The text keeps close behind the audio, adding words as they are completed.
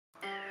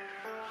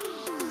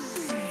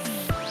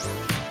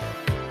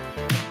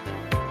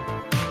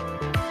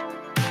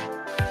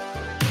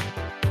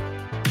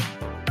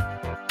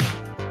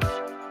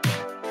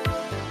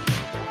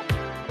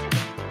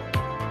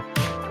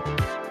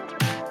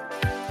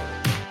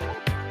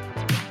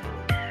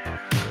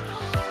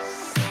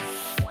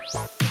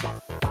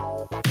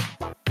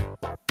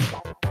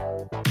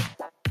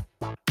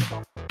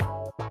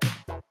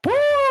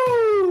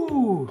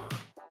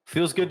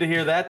Feels good to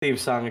hear that theme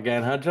song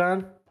again, huh,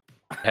 John?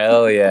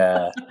 Hell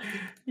yeah.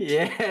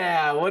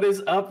 Yeah, what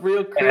is up,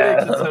 Reel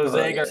Critics? It's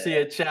Jose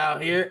Garcia Chow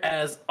here,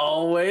 as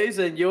always,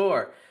 and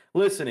you're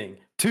listening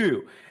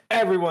to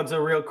Everyone's a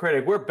Reel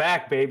Critic. We're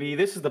back, baby.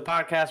 This is the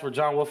podcast where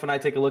John Wolf and I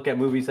take a look at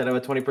movies that have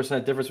a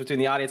 20% difference between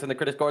the audience and the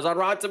critic scores on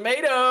Rotten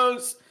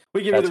Tomatoes.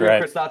 We give you the Reel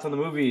Critic thoughts on the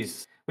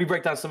movies. We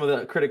break down some of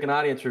the critic and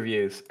audience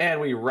reviews, and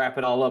we wrap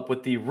it all up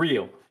with the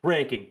real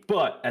ranking.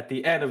 But at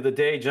the end of the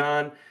day,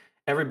 John,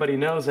 everybody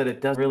knows that it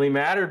doesn't really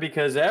matter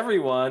because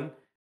everyone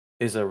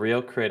is a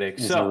real critic.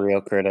 He's a real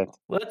critic.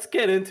 Let's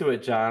get into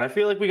it, John. I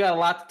feel like we got a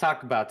lot to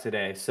talk about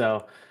today.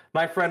 So,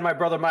 my friend, my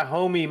brother, my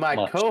homie,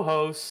 my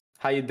co-host,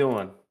 how you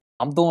doing?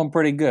 I'm doing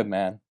pretty good,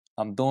 man.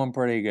 I'm doing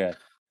pretty good.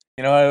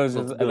 You know what it was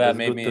that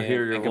made me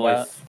think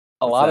about?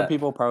 A lot of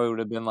people probably would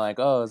have been like,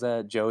 "Oh, is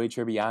that Joey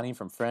Tribbiani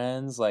from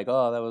Friends?" Like,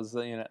 "Oh, that was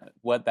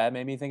what that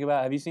made me think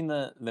about." Have you seen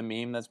the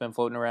meme that's been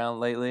floating around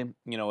lately?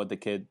 You know, with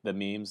the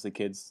memes the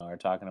kids are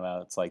talking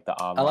about. It's like the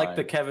online. I like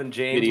the Kevin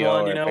James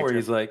one, where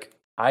he's like,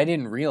 I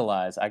didn't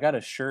realize I got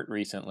a shirt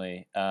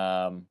recently.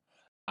 Because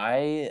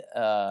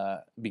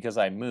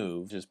I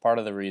moved is part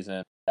of the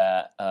reason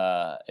that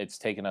it's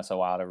taken us a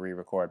while to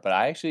re-record. But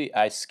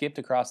I skipped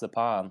across the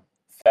pond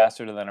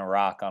faster than a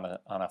rock on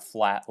a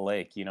flat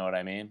lake. You know what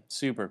I mean?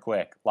 Super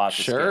quick. Lots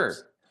of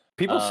skips.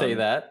 People say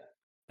that.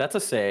 That's a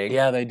saying.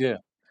 Yeah, they do.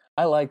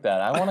 I like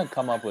that. I want to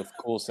come up with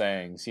cool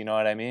sayings. You know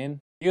what I mean?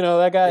 You know,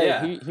 that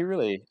guy, he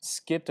really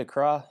skipped.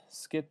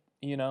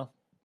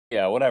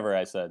 Yeah, whatever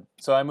I said.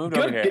 So I moved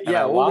over here.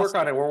 Yeah, we'll work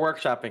on it. We're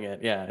workshopping it.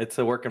 Yeah, it's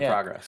a work in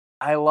progress.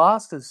 I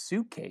lost a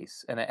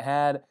suitcase, and it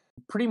had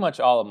pretty much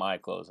all of my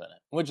clothes in it,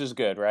 which is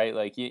good, right?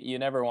 Like, you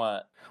never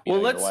want your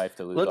wife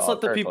to lose all of her clothes. Let's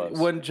let the people...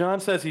 When John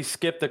says he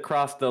skipped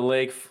across the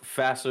lake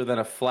faster than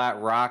a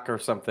flat rock or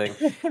something,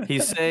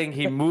 he's saying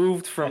he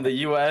moved from the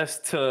U.S.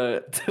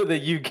 to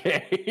the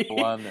UK.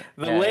 London.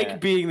 The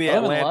lake being the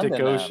Atlantic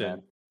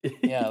Ocean.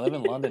 Yeah, I live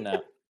in London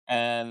now.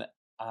 And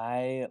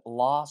I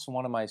lost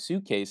one of my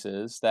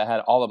suitcases that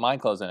had all of my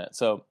clothes in it.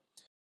 So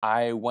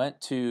I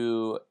went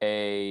to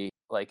a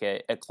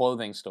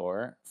clothing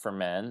store for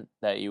men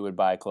that you would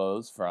buy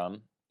clothes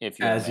from if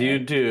you're as you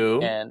do.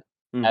 And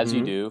as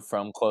you do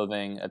from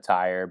clothing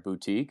attire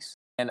boutiques.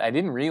 And I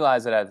didn't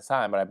realize it at the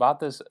time, but I bought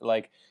this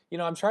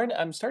I'm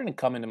starting to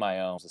come into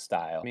my own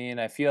style. I mean,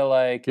 I feel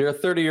like you're a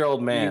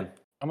 30-year-old man.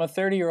 I'm a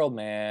 30-year-old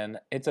man.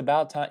 It's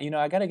about time.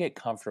 I got to get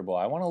comfortable.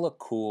 I want to look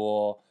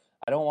cool.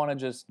 I don't want to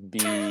just be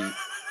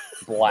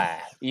blah,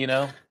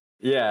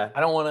 Yeah. I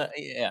don't want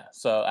to, yeah.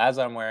 So as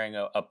I'm wearing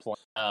a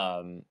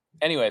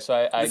anyway, so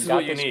I this is got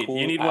what you need.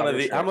 You need one of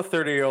the, I'm a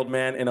 30-year-old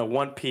man in a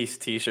one-piece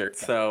t-shirt,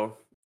 so.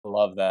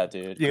 Love that,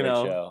 dude. Great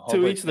show.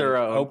 To each their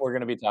own. Hope we're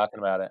going to be talking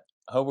about it.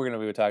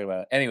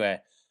 Anyway,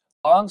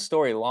 long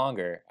story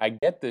longer, I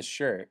get this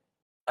shirt.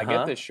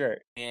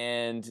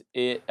 And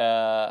it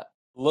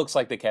looks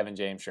like the Kevin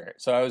James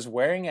shirt. So I was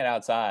wearing it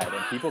outside,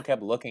 and people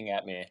kept looking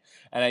at me,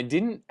 and I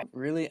didn't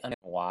really understand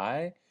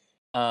why.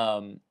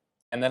 And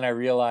then I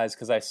realized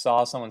because I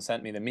saw someone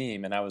sent me the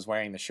meme, and I was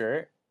wearing the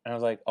shirt, and I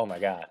was like, "Oh my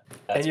god!"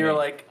 And you were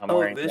like,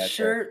 "Oh, this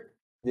shirt?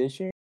 This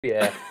shirt?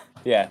 Yeah,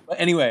 yeah." But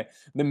anyway,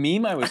 the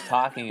meme I was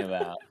talking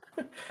about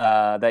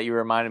that you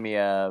reminded me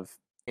of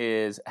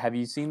is: have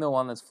you seen the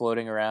one that's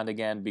floating around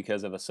again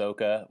because of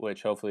Ahsoka,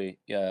 which hopefully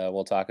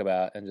we'll talk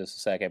about in just a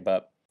second,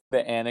 but.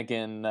 The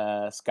Anakin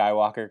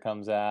Skywalker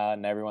comes out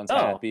and everyone's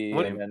happy,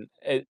 and then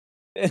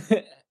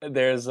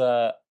there's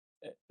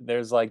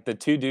like the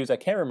two dudes I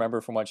can't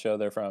remember from what show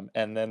they're from,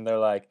 and then they're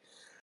like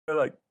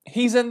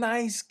he's a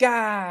nice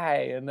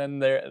guy, and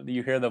then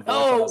you hear the voice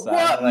on the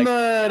side. What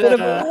murder?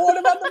 What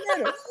about the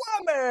murder?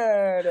 What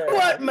murder?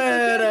 What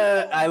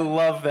murder? I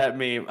love that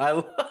meme.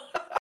 I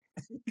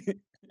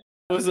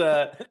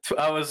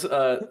was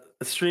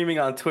streaming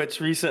on Twitch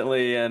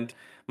recently, and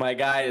my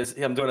guy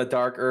I'm doing a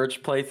Dark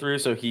Urge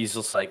playthrough, so he's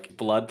just like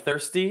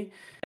bloodthirsty.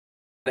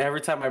 And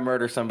every time I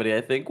murder somebody,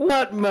 I think,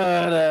 what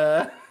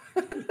murder?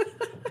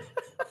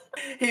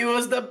 He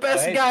was the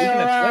best guy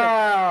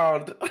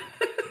around.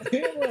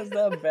 He was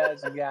the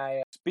best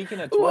guy. Speaking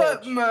of Twitch,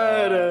 what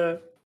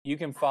murder? You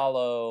can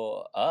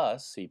follow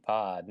us,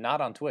 CPod, not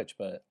on Twitch,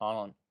 but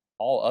on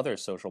all other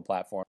social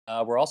platforms.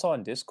 We're also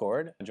on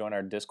Discord. Join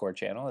our Discord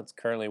channel. It's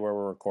currently where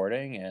we're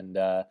recording, and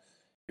if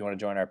you want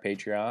to join our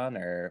Patreon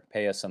or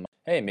pay us some,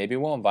 hey, maybe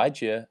we'll invite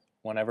you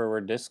whenever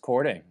we're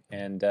Discording,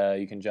 and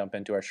you can jump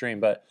into our stream.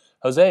 But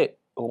Jose,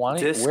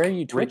 where are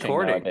you twitching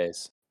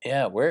nowadays?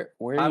 Yeah, where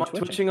are you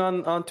twitching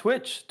on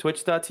Twitch,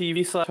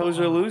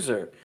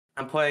 twitch.tv/HoserLoser.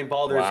 I'm playing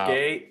Baldur's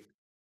Gate.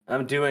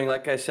 I'm doing,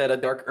 like I said, a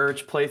Dark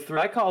Urge playthrough.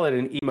 I call it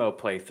an emo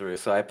playthrough.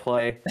 So I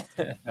play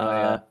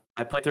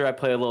I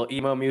play a little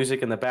emo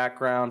music in the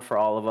background for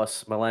all of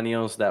us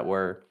millennials that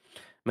were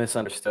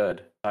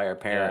misunderstood by our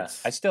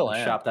parents. Yeah, I still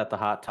am. Shopped at the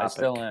Hot Topic. I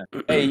still am.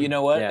 Hey, you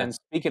know what? And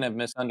speaking of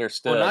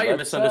misunderstood, well, now you're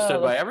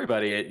misunderstood by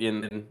everybody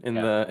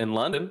in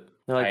London.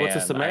 They're like, "What's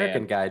this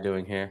American guy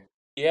doing here?"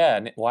 Yeah,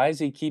 and why does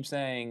he keep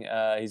saying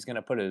he's going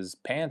to put his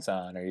pants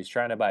on or he's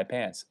trying to buy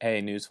pants?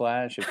 Hey,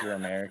 newsflash, if you're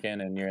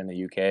American and you're in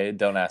the UK,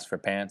 don't ask for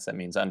pants. That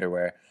means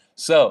underwear.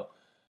 So,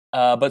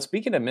 but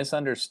speaking of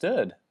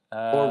misunderstood,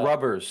 Or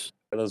rubbers.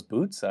 are those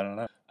boots? I don't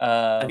know.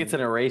 I think it's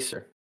an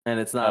eraser, and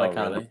it's not a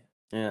condom. Really?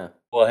 Yeah.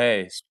 Well,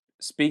 hey,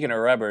 speaking of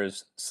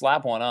rubbers,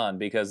 slap one on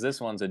because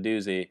this one's a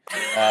doozy.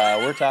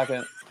 We're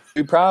talking.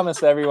 We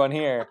promised everyone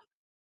here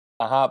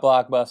a Hot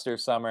Blockbuster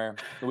Summer.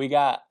 We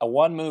got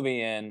one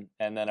movie in,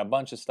 and then a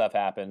bunch of stuff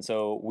happened.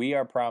 So we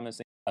are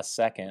promising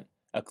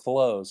a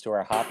close to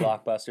our Hot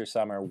Blockbuster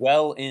Summer,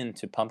 well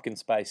into pumpkin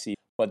spice season.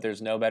 But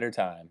there's no better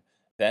time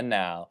than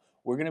now.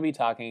 We're going to be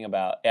talking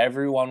about.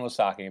 Everyone was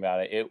talking about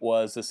it. It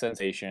was the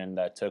sensation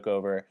that took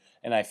over,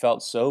 and I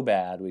felt so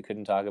bad we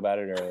couldn't talk about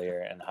it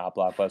earlier. And Hot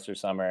Blockbuster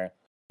Summer.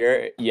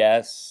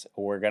 Yes,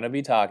 we're going to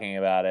be talking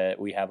about it.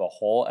 We have a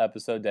whole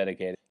episode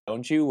dedicated.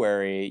 Don't you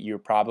worry. You're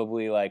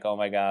probably like, oh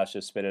my gosh,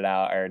 just spit it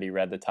out. I already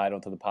read the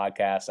title to the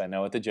podcast. I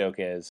know what the joke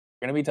is.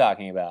 We're going to be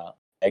talking about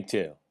Meg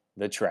 2,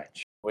 The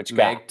Trench, which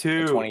got Meg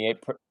 2.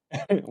 28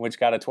 which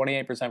got a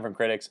 28% from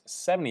critics,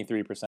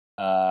 73%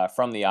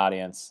 from the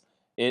audience.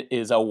 It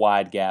is a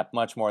wide gap,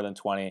 much more than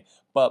 20.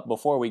 But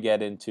before we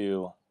get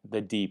into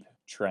the deep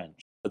trench,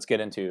 let's get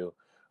into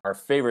our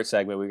favorite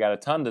segment. We got a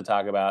ton to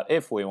talk about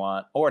if we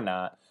want or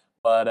not.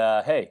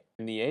 But hey,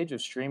 in the age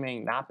of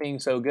streaming not being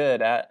so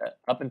good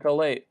up until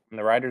late, when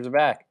the writers are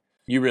back,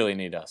 you really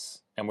need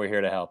us, and we're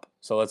here to help.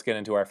 So let's get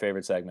into our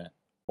favorite segment,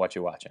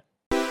 Watcha Watchin.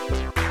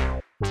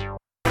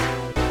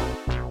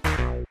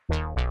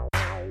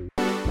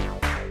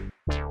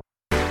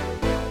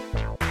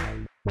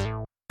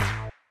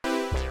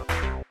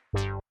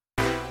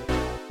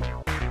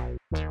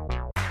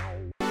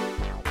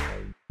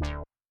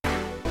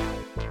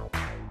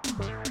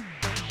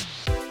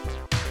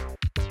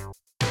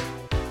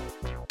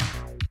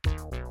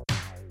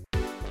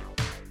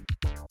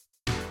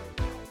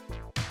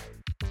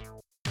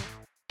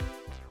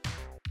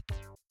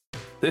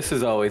 This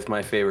is always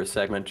my favorite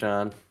segment,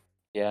 John.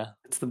 Yeah,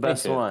 It's the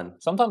best too. one.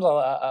 Sometimes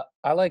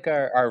I like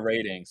our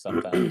ratings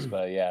sometimes,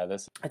 but yeah,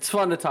 It's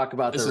fun to talk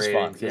about This the is fun.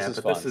 ratings. This Yeah, is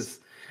but fun.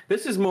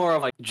 this is more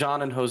of like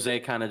John and Jose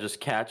kind of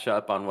just catch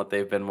up on what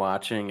they've been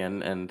watching,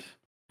 and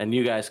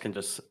you guys can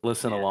just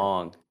listen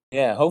along.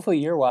 Yeah, hopefully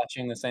you're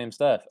watching the same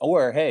stuff.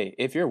 Or hey,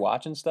 if you're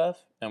watching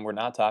stuff and we're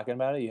not talking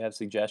about it, you have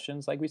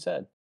suggestions, like we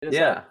said, hit us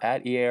Yeah. up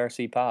at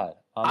EARC Pod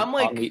I'm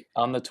like,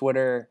 on the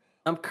Twitter,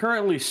 I'm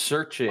currently on the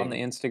searching.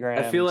 Instagram.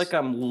 I feel like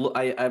I'm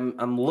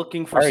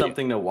looking for Are you?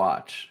 something to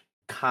watch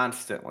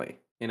constantly.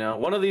 You know,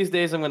 one of these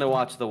days I'm going to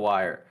watch The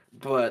Wire,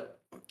 but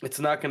it's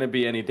not going to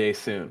be any day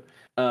soon.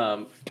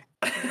 It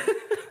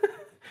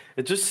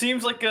just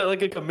seems like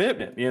a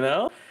commitment, you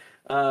know.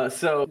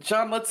 So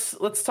John,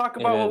 let's talk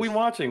about what we're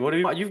watching. What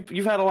have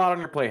you've had a lot on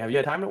your plate? Have you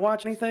had time to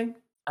watch anything?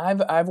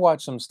 I've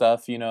watched some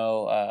stuff,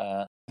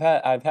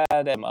 I've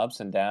had some ups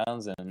and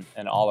downs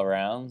and all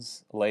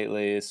arounds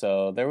lately.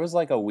 So there was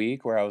like a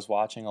week where I was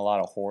watching a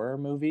lot of horror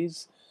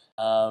movies.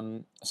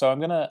 So I'm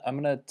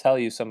gonna tell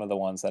you some of the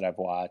ones that I've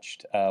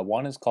watched.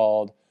 One is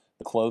called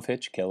The Clove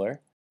Hitch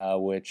Killer,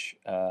 which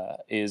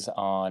is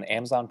on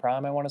Amazon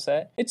Prime. I want to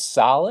say it's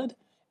solid.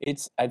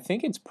 I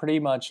think it's pretty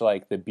much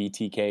like the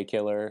BTK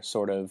killer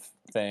sort of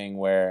thing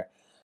where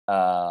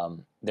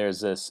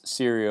there's this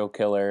serial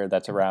killer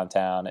that's around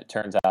town. It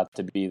turns out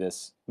to be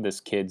this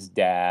kid's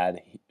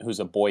dad, who's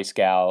a Boy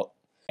Scout,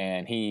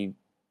 and he,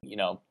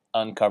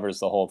 uncovers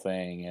the whole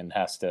thing and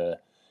has to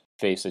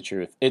face the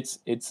truth. It's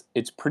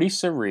pretty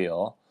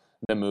surreal.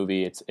 The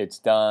movie. It's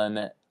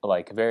done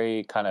like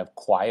very kind of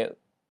quiet.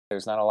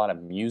 There's not a lot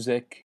of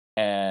music,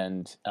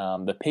 and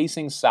the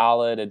pacing's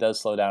solid. It does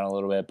slow down a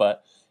little bit,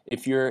 but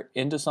if you're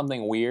into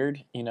something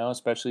weird,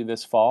 especially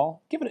this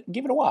fall, give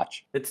it a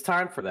watch. It's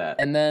time for that.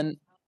 And then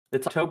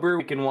it's October.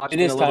 We can watch it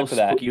is a time little for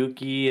that.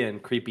 spooky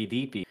and creepy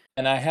deepy.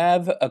 And I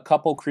have a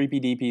couple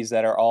creepy deepies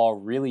that are all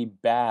really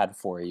bad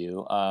for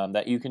you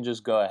that you can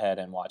just go ahead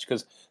and watch.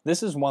 Because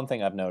this is one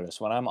thing I've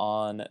noticed when I'm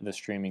on the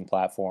streaming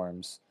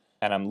platforms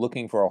and I'm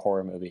looking for a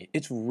horror movie.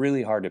 It's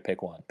really hard to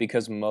pick one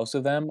because most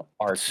of them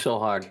are so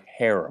hard,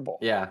 terrible.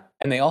 Yeah,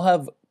 and they all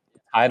have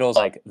titles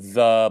like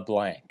The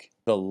Blank,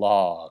 The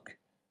Log.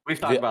 We've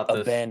talked about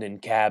this.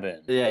 Abandoned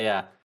Cabin.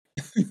 Yeah.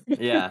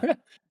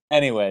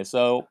 Anyway,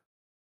 so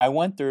I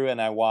went through and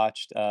I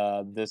watched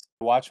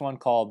one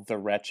called The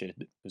Wretched.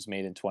 It was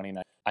made in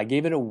 2019. I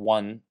gave it a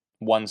one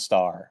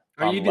star.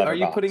 Are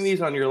you putting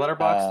these on your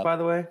Letterboxd, by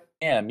the way?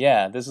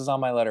 Yeah. This is on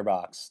my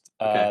Letterboxd.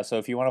 Okay. So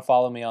if you want to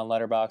follow me on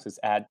Letterboxd, it's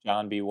at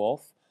John B.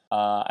 Wolf.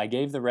 I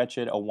gave The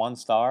Wretched a 1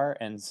 star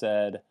and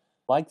said,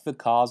 like the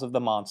cause of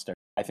the monster.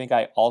 I think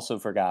I also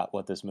forgot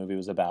what this movie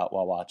was about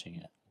while watching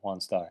it. 1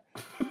 star.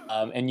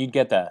 And you'd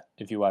get that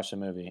if you watch the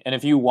movie. And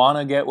if you want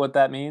to get what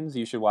that means,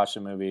 you should watch the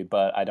movie,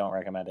 but I don't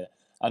recommend it.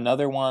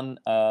 Another one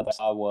that I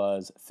saw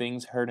was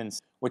Things Heard and Seen,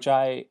 which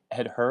I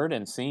had heard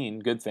and seen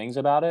good things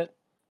about it.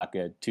 Not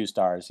good. 2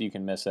 stars. You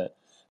can miss it.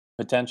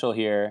 Potential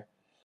here.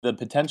 The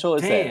potential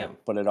is there,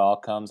 but it all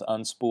comes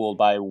unspooled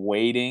by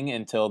waiting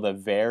until the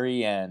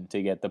very end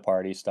to get the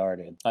party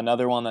started.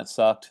 Another one that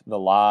sucked, The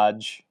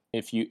Lodge.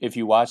 If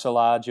you watch The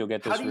Lodge, you'll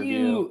get this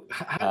review.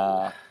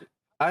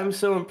 I'm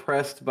so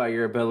impressed by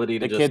your ability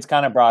to the kids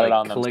kind of brought it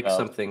on click themselves.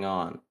 something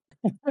on.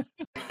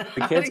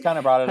 The kids kind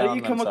of brought it How do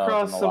you on come themselves in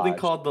across the something lodge.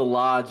 called The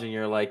Lodge and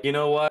you're like, you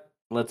know what?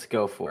 Let's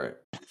go for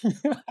it.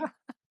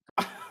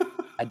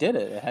 I did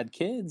it. It had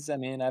kids. I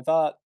mean, I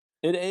thought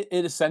it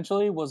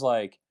essentially was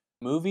like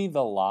movie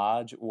The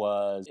Lodge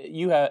was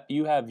you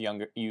have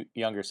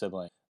younger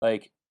siblings.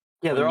 Like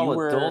Yeah, they're when all you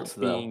were adults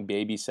though. being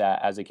babysat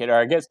as a kid, or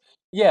I guess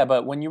yeah,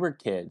 but when you were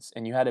kids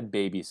and you had a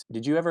babysit,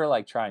 did you ever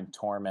like try and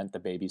torment the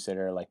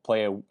babysitter, like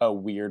play a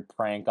weird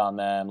prank on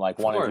them, like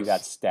Of one of you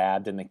got course.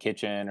 stabbed in the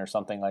kitchen or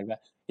something like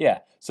that? Yeah.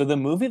 So the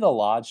movie The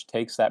Lodge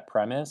takes that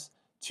premise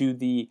to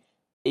the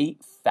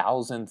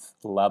 8,000th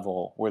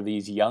level where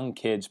these young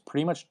kids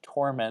pretty much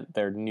torment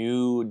their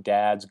new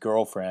dad's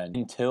girlfriend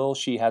until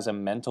she has a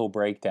mental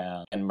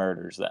breakdown and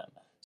murders them.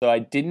 So I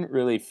didn't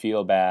really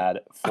feel bad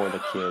for the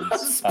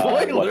kids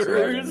whatsoever in the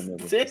Spoilers.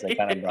 movie because they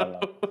kind of brought it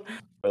up. Damn.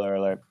 Spoiler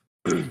alert.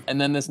 And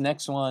then this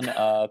next one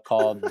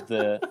called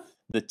the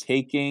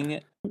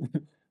Taking.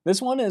 This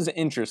one is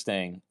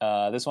interesting.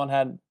 This one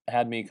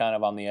had me kind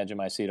of on the edge of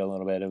my seat a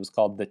little bit. It was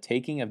called The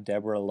Taking of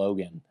Deborah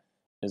Logan.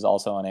 Is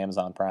also on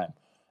Amazon Prime.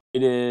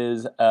 It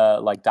is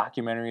like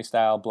documentary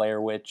style,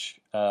 Blair Witch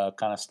kind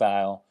of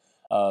style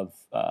of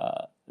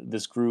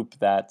this group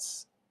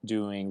that's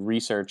doing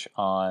research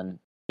on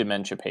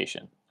dementia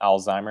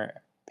Alzheimer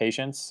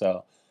patients.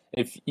 So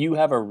if you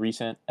have a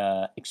recent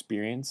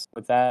experience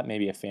with that,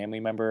 maybe a family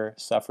member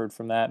suffered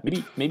from that,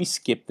 maybe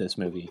skip this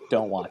movie.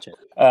 Don't watch it.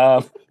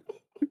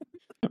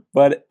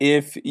 But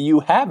if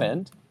you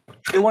haven't,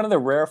 you're one of the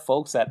rare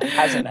folks that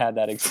hasn't had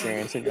that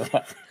experience in your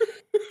life.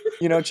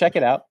 Check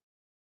it out.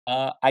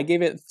 I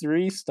gave it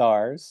 3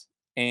 stars,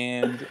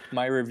 and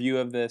my review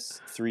of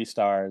this 3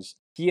 stars.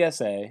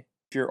 PSA: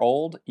 if you're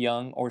old,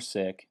 young, or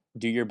sick,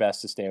 do your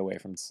best to stay away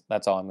from this.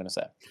 That's all I'm gonna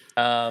say.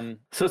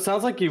 So it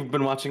sounds like you've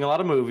been watching a lot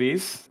of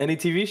movies. Any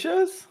TV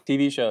shows?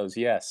 TV shows,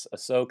 yes.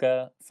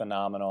 Ahsoka,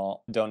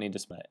 phenomenal. Don't need to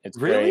spend it. It's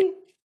great. Really?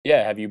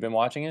 Yeah, have you been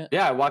watching it?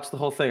 Yeah, I watched the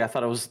whole thing. I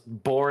thought it was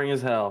boring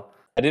as hell.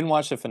 I didn't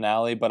watch the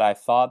finale, but I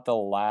thought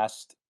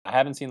I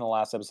haven't seen the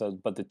last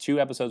episode, but the 2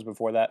 episodes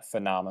before that,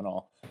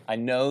 phenomenal. I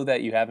know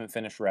that you haven't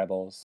finished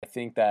Rebels. I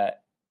think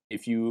that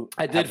if you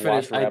I did have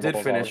finish. watched I did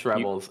Rebels, finish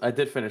Rebels. I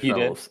did finish you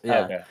did? Rebels.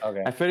 Yeah, Okay,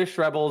 okay. I finished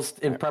Rebels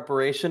in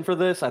preparation for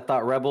this. I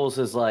thought Rebels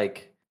is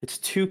like it's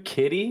too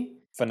kiddie.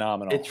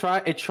 Phenomenal.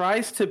 It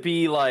tries to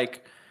be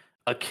like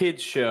a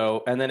kids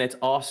show, and then it's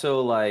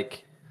also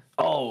like,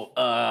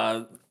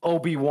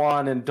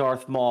 Obi-Wan and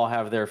Darth Maul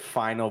have their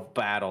final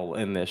battle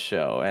in this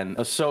show, and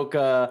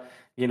Ahsoka,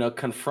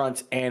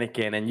 confronts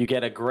Anakin, and you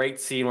get a great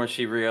scene where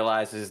she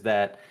realizes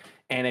that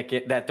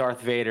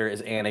Darth Vader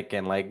is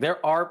Anakin. Like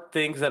there are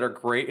things that are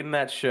great in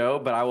that show,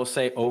 but I will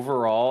say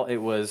overall it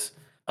was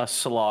a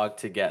slog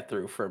to get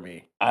through for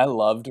me. I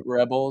loved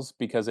Rebels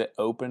because it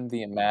opened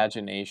the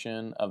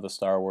imagination of the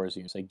Star Wars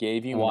universe. It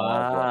gave you more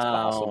of what's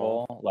Wow.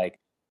 possible, like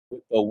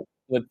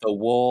with the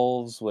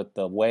wolves, with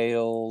the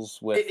whales,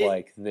 with It,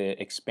 like the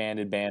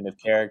expanded band of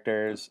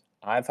characters.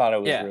 I thought it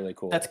was Yeah, really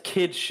that's cool.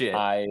 kid shit.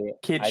 I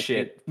Kid I think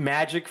shit.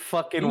 Magic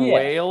fucking yeah,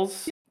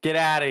 whales. Get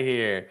out of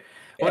here.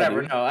 yeah,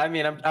 Whatever. dude. No, I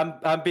mean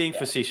I'm being Yeah.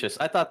 facetious.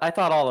 I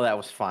thought all of that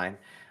was fine.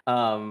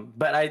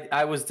 But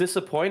I was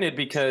disappointed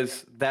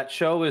because that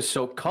show is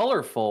so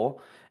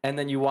colorful, and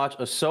then you watch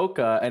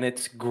Ahsoka and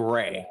it's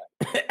gray.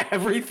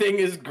 Everything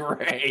is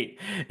gray.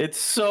 It's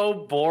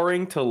so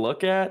boring to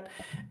look at,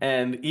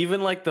 and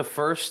even like the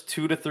first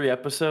 2 to 3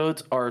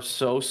 episodes are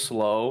so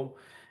slow.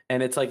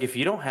 And it's like if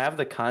you don't have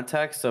the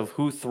context of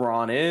who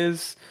Thrawn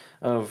is,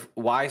 of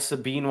why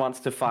Sabine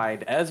wants to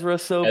find Ezra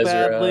so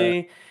Ezra.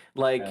 badly,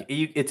 Yeah,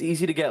 it's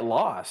easy to get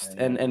lost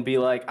yeah, and be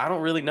like, I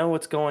don't really know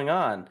what's going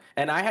on.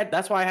 And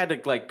that's why I had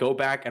to like go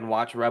back and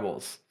watch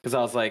Rebels because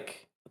I was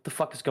like, what the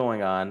fuck is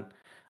going on?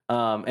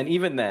 And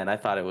even then, I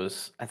thought it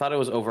was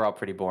overall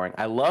pretty boring.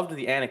 I loved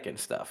the Anakin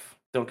stuff.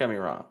 Don't get me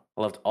wrong.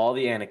 I loved all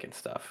the Anakin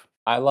stuff.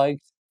 I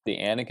liked the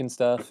Anakin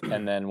stuff,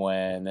 and then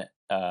when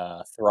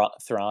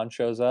Thrawn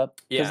shows up,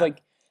 because Yeah.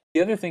 like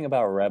the other thing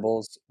about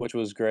Rebels, which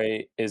was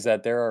great, is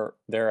that there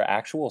are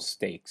actual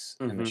stakes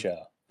in the Hmm. show.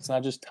 It's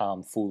not just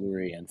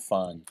tomfoolery and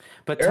fun.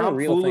 But There are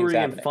real things tomfoolery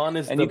and happening, fun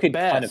is and the you could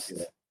kind of feel it.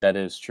 best. That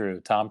is true.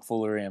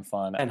 Tomfoolery and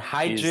fun And is the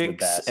hijinks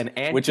best,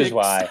 and which is antics.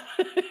 why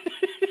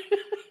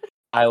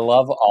I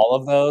love all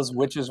of those.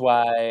 Which is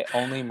why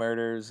Only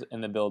Murders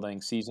in the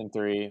Building season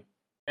 3, Oh,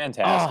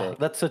 fantastic.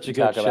 that's such a You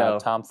good talk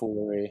about show.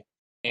 tomfoolery,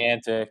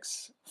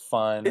 antics,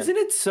 fun. Isn't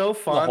it so The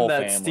fun whole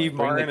that family. Steve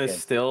Bring the Martin is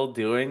kids. still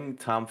doing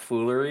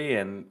tomfoolery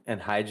and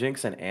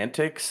hijinks and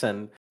antics?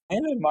 And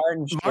And the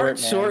Martin Martin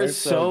Short, man, Short they're is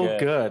so so good.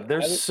 good. They're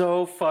I w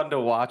so fun to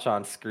watch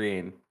on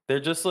screen. They're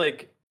just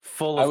like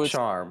full I of was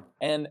charm.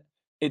 and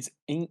it's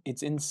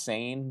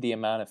insane the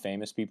amount of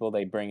famous people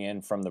they bring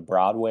in from the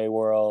Broadway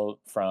world,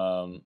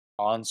 from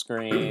on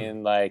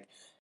screen, like,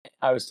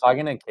 I was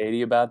talking to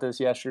Katie about this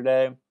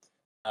yesterday,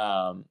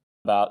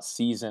 about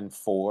season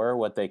 4,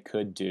 what they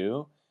could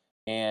do,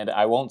 and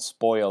I won't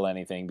spoil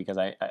anything because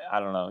I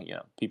don't know,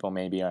 people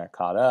maybe aren't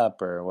caught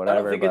up or I don't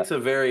whatever, think it's but a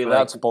very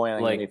without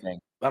spoiling like anything,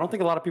 I don't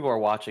think a lot of people are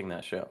watching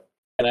that show.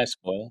 can I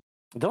spoil?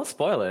 Don't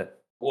spoil it.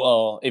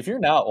 Well, if you're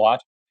not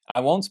watching,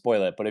 I won't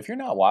spoil it, but if you're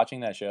not watching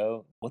that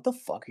show, what the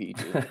fuck are you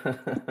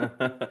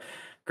doing?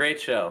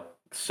 Great show.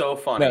 So No,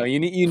 funny. you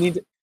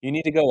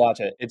need to go watch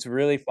it. It's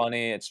really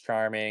funny, it's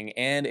charming,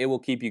 and it will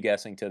keep you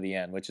guessing till the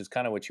end, which is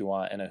kinda what you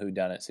want in a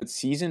whodunit. So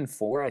season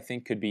 4, I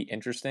think, could be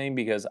interesting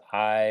because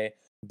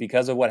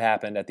of what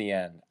happened at the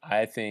end,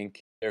 I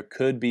think there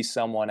could be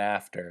someone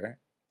after,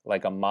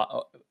 like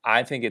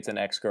I think it's an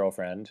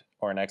ex-girlfriend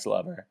or an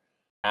ex-lover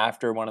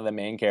after one of the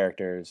main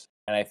characters,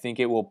 and I think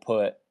it will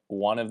put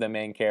one of the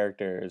main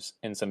characters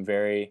in some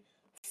very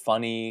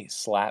funny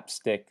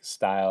slapstick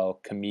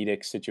style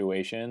comedic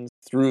situations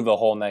through the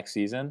whole next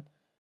season,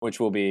 which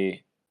will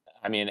be,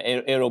 I mean,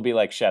 it'll be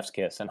like chef's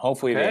kiss, and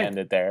hopefully they Okay. end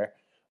it there.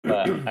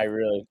 But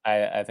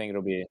I think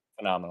it'll be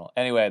phenomenal.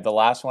 Anyway, the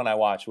last one I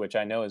watched, which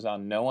I know is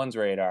on no one's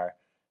radar,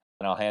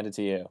 and I'll hand it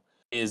to you,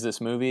 is this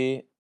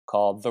movie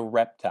called The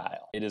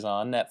Reptile. It is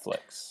on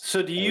Netflix.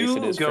 So do At least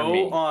it you is for go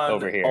me on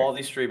over here. all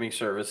these streaming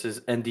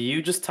services and do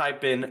you just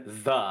type in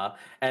the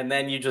and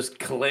then you just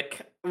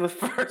click the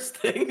first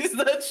things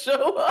that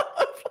show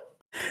up?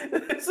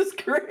 This is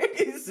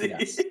crazy.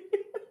 Yes.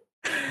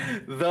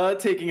 The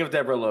Taking of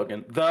Deborah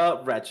Logan,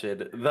 The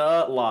Wretched,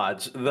 The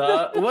Lodge,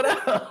 The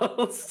what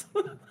else?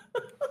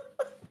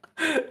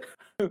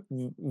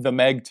 The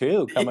Meg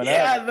 2 coming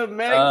Yeah, up. The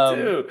Meg Um,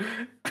 too.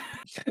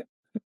 so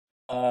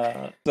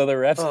Oh, the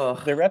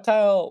Reptile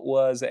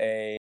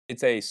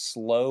it's a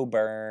slow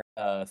burn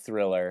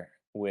thriller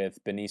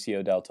with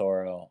Benicio del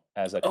Toro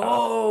as a cop.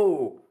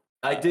 oh!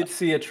 I Uh, did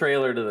see a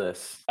trailer to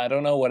this. I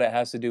don't know what it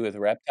has to do with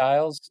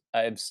reptiles.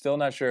 I'm still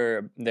not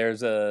sure.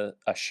 There's a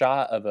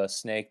shot of a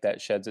snake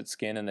that sheds its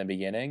skin in the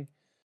beginning.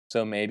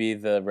 So maybe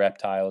the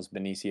reptile is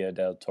Benicio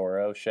del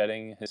Toro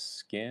shedding his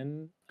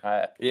skin.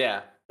 Yeah,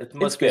 it It's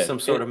must be good. some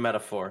sort of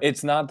metaphor.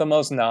 It's not the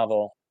most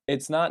novel.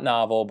 It's not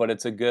novel, but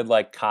it's a good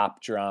like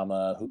cop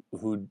drama.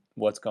 Who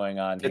what's going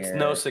on It's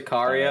no here? Kind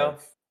Sicario.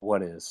 of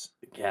what is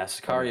Yeah, what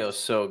Sicario is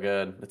is. so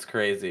good. It's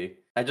crazy.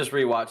 I just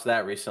rewatched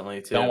that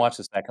recently Don't too. watch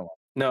the second one.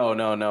 No,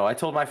 no, no. I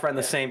told my friend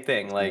the Yeah, same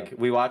thing. it's terrible. Like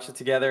we watched it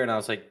together, and I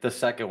was like, the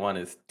second one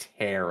is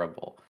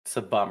terrible. It's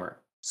a bummer.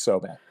 So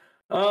bad,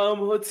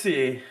 Let's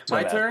see. so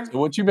My bad. turn. So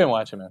what you been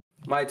watching, man?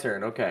 My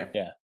turn. Okay.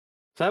 Yeah.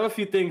 So I have a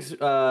few things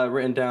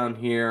written down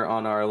here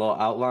on our little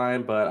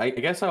outline, but I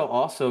guess I'll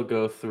also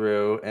go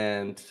through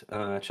and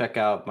check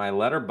out my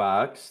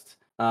letterboxed.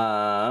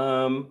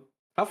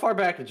 How far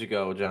back did you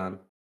go, John?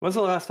 When's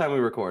the last time we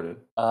recorded?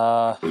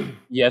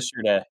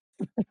 Yesterday.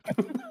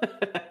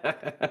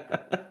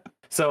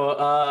 So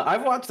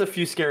I've watched a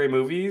few scary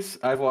movies.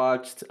 I've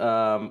watched.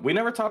 We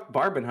never talked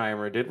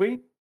Barbenheimer, did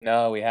we?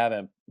 No, we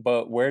haven't.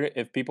 But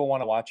if people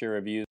want to watch your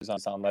reviews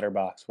on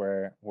Letterbox,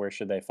 where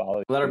should they follow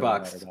you on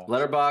Letterboxed. Letterbox?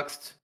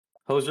 Letterboxed.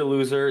 Hoser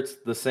loser. It's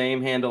the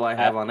same handle I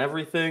have on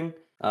everything.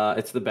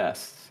 It's the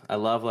best. I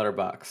love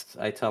Letterboxd.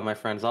 I tell my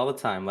friends all the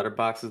time,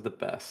 Letterboxd is the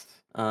best.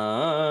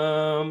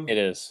 It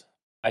is.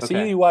 I see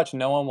Okay. you watch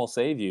No One Will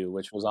Save You,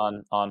 which was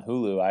on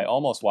Hulu. I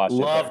almost watched it,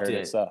 but Loved heard it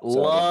it. sucked, so I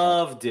didn't watch it.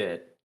 Loved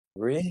it.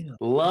 Really?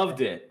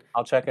 Loved Okay. it.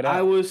 I'll check it I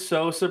out. was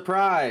so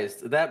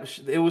surprised.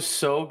 It was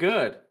so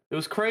good. It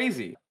was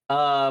crazy.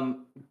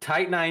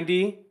 Tight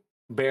 90,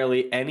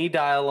 barely any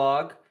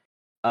dialogue.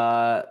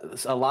 A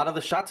lot of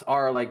the shots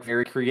are like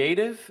very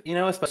creative,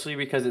 especially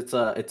because it's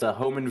a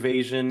home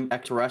invasion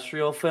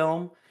extraterrestrial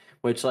film,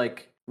 which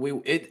like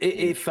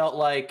it felt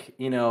like,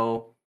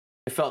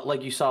 it felt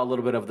like you saw a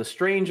little bit of The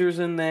Strangers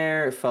in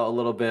there. It felt a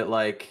little bit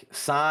like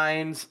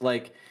Signs.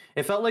 Like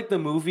it felt like the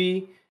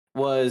movie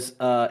was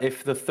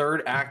if the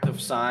third act of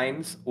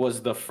Signs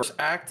was the first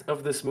act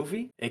of this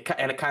movie.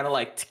 And it kind of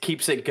like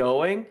keeps it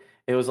going.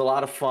 It was a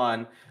lot of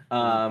fun.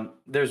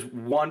 There's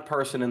one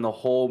person in the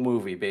whole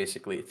movie,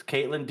 basically. It's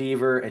Caitlin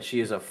Dever, and she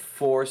is a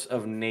force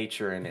of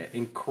nature in it.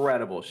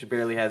 Incredible. She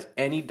barely has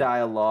any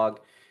dialogue.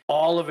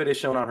 All of it is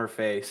shown on her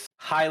face.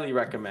 Highly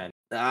recommend.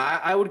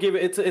 I would give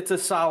it. It's a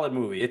solid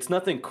movie. It's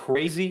nothing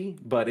crazy,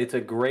 but it's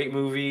a great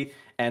movie.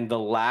 And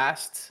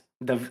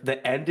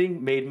the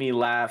ending made me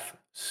laugh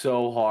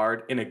so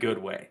hard in a good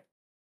way.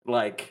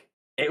 Like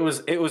it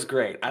was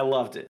great. I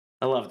loved it.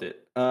 I loved it.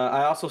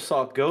 I also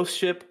saw Ghost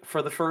Ship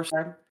for the first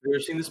time. Have you ever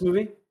seen this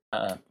movie?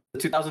 Uh-uh. The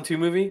 2002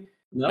 movie?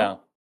 No? No.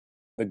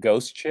 The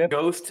Ghost Ship?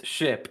 Ghost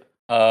Ship.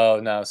 Oh,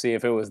 no. See,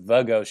 if it was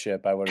The Ghost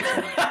Ship, I would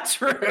have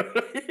seen it.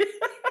 True.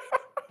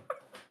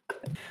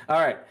 All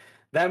right.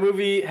 That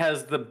movie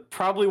has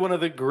probably one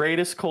of the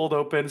greatest cold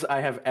opens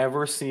I have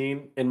ever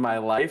seen in my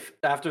life.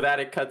 After that,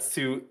 it cuts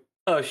to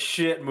a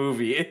shit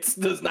movie. It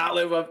does not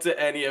live up to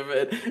any of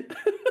it.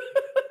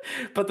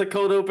 But the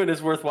cold open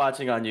is worth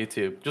watching on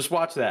YouTube. Just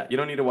watch that. You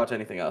don't need to watch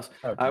anything else.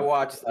 Okay. I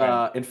watched All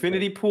right.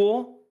 Infinity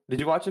Pool. Did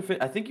you watch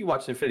Infinity? I think you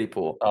watched Infinity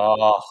Pool.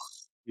 Oh,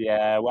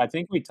 yeah. I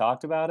think we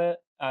talked about it.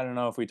 I don't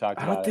know if we talked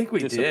I don't about think it. we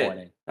did.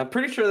 Disappointing. I'm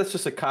pretty sure that's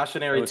just a It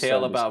cautionary was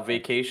tale so about disappointing.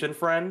 vacation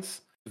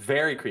friends.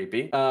 Very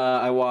creepy.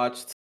 I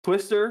watched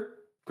Twister.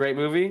 Great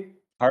movie.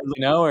 Hardly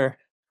know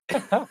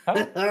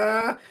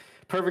her.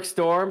 Perfect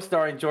Storm,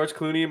 starring George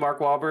Clooney, Mark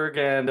Wahlberg,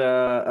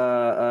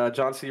 and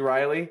John C.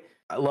 Reilly.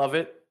 I love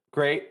it.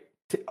 Great,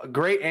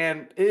 great,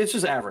 and it's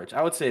just average.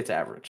 I would say it's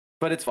average,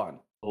 but it's fun.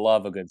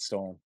 Love a good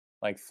storm,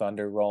 like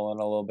thunder rolling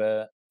a little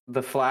bit.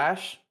 The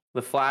Flash.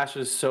 The Flash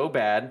is so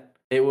bad.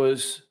 It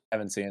was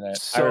Haven't seen it. I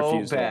so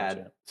refuse to watch bad.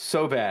 it.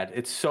 So bad.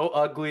 It's so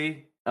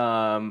ugly.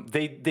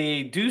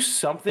 They do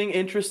something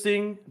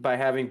interesting by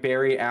having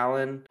Barry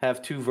Allen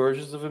have two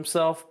versions of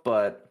himself,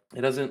 but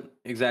it doesn't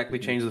exactly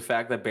Mhm. change the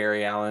fact that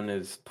Barry Allen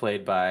is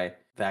played by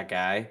that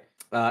guy.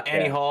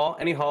 Annie Yeah. Hall.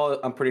 Annie Hall,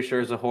 I'm pretty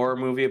sure, is a horror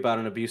movie about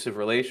an abusive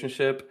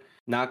relationship.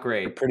 Not You're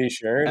great. pretty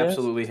sure it is?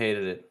 Absolutely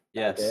hated it.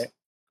 Yes. Okay.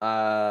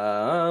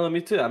 Let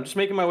me too. I'm just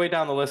making my way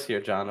down the list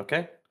here, John.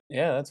 Okay.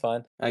 Yeah, that's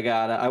fine.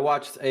 I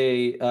watched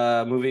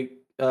a movie.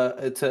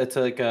 It's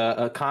like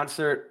a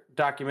concert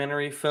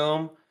documentary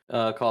film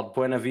called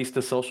Buena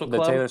Vista Social The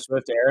Taylor Club.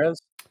 Swift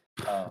eras?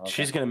 Oh, okay.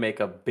 She's gonna make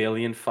 $1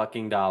 billion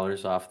fucking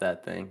dollars off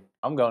that thing.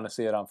 I'm going to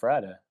see it on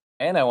Friday.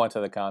 And I went to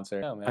the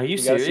concert. Oh, Are man. you You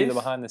gotta see the serious?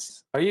 behind the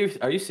scenes.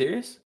 Are you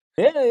serious?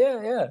 Yeah,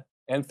 yeah, yeah.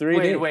 In Wait,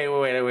 3D. wait,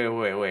 wait, wait,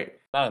 wait, wait.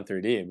 Not in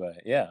 3D,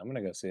 but yeah, I'm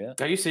gonna go see it.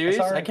 Are you I saw serious?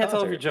 her I in can't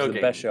tell if you're concert. It was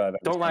the best joking. show I've ever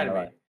Don't seen lie in to my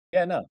me. life.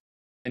 Yeah, no.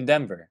 In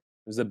Denver.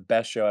 It was the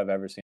best show I've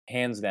ever seen.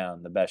 Hands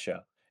down, the best show.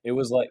 It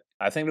was like,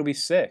 I think it'll be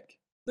sick.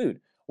 Dude,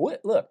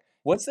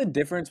 what's the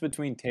difference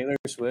between Taylor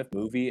Swift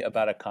movie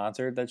about a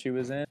concert that she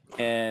was in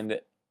and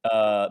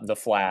The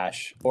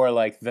Flash or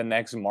like the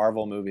next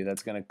Marvel movie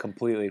that's gonna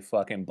completely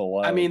fucking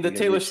blow I mean, the because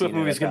Taylor we've Swift seen it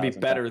movie a is going to be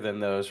thousand times. better than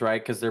those,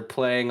 right? Because they're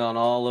playing on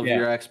all of Yeah,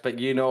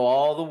 your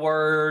all the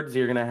words.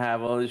 You're going to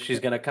have, she's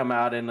going to come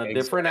out in a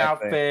different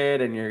exactly.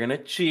 outfit and you're going to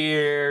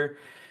cheer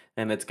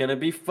and it's going to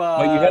be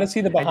But you gotta fun.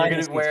 see the And you're behind the going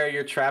to scenes. wear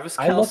your Travis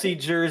I look at Kelsey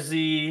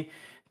jersey.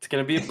 It's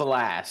going to be a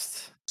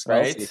blast,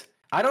 Chelsea. right?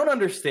 I don't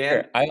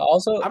understand. I'm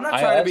not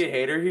I trying to be a also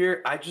hater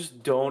here. I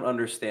just don't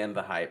understand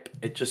the hype.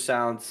 It just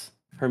sounds,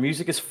 her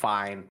music is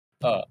fine.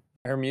 Uh,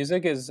 her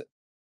music is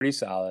pretty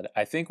solid.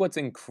 I think what's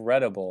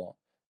incredible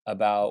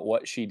about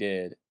what she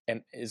did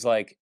and is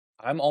like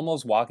I'm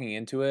almost walking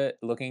into it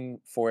looking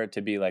for it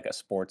to be like a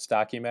sports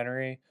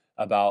documentary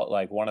about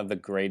like one of the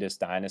greatest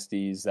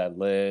dynasties that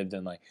lived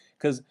and like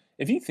cuz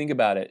if you think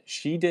about it,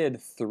 she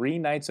did 3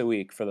 nights a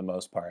week for the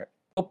most part.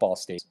 Football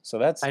stadiums. So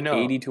that's I 80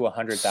 know. to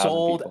 100,000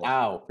 Sold people.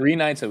 out. 3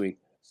 nights a week.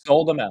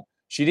 Sold them out.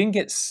 She didn't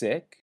get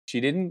sick.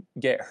 She didn't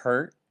get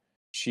hurt.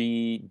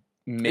 She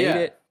made Yeah.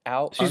 it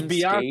out She's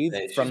unscathed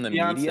Beyonce. She's from the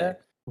Beyonce. media,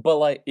 but,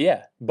 like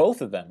yeah,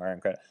 both of them are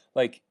incredible.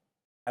 Like,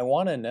 I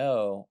wanna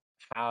know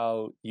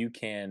how you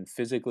can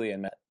physically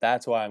and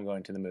that's why I'm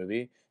going to the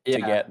movie, to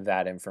Yeah. get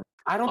that information.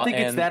 I don't think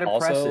it's And that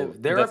also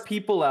impressive. There the are f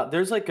people out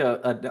there's like an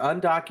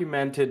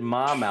undocumented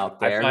mom out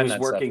I there find who's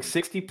that stuff working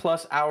 60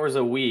 plus hours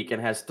a week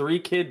and has 3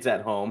 kids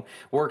at home,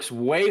 works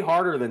way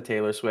harder than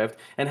Taylor Swift,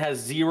 and has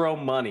 0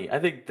 money. I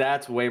think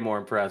that's way more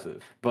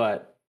impressive.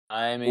 But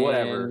I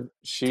whatever. mean,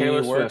 she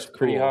Taylor works Swift,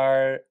 pretty cool.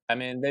 hard. I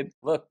mean, they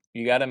look,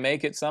 you gotta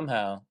make it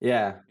somehow.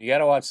 Yeah. You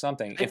gotta watch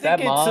something. I If think that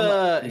it's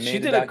mom she made a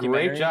did a great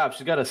documentary, job.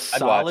 She's got a I'd watch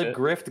solid it.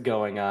 grift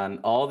going on.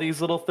 All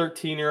these little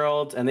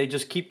 13-year-olds and they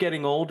just keep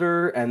getting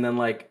older and then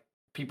like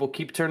people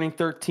keep turning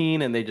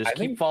 13 and they just I keep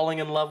think falling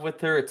in love with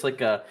her.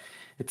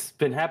 It's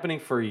been happening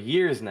for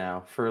years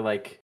now, for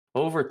like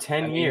over I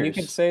 10 mean, you could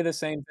years. say the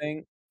same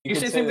thing. You You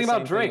say could the say same the thing about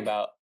same thing Drake.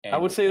 about I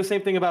would say the anything.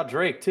 same thing about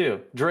Drake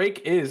too.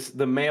 Drake is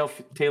the male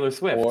Taylor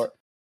Swift.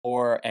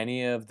 Or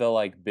any of the,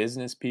 like,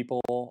 business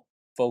people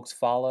folks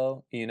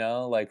follow, you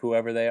know, like,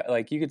 whoever they are.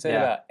 Like, you could say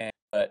Yeah. about Anne,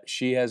 but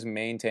she has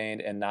maintained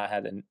and not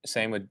had the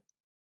same with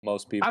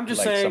most people, I'm just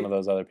like, some saying of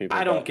those other people,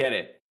 I don't but get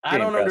it. I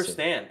pretty don't impressive.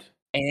 understand.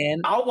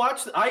 And I the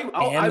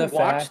watched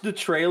fact the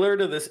trailer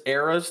to this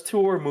Eras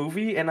Tour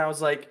movie and I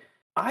was like,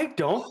 I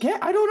don't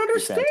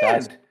it's fantastic.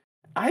 understand.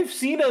 I've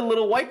seen a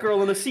little white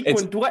girl in a It's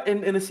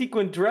in a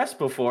sequin dress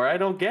before. I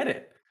don't get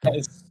it.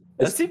 it's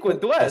A sequin a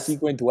dress.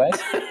 sequined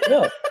West?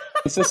 No,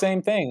 it's the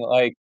same thing,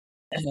 like,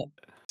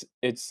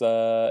 it's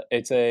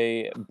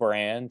a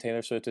brand.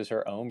 Taylor Swift is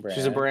her own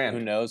She's a brand who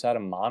brand. knows how to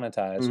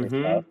monetize her stuff.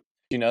 Mhm.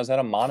 She knows how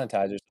to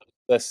monetize herself.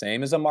 The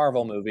same as a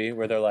Marvel movie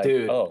where they're like,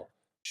 Dude, "Oh,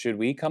 should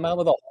we come out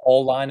with a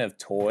whole line of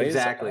toys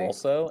exactly.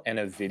 also and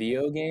a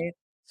video game?"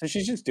 So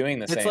she's just doing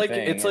the same It's thing, and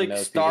like those people eat it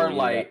up.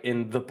 Starlight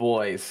in The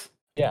Boys.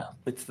 Yeah.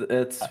 It's what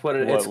it's What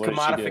does she do? She have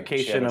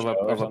commodification a show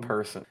or of a something?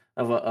 person,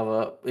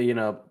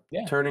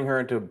 Yeah. turning her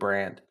into a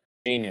brand.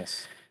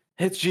 Genius.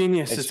 It's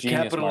genius. It's It's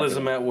genius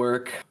capitalism marketing. at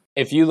work.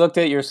 If you looked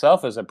at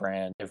yourself as a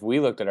brand, if we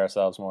looked at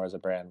ourselves more as a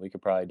brand, we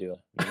could probably do it,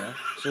 you know?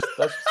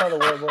 That's just how the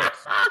world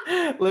works.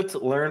 Let's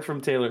learn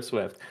from Taylor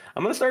Swift.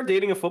 I'm gonna start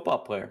dating a football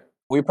player.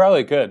 We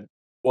probably could.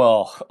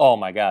 Well, oh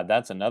my god,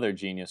 that's another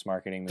genius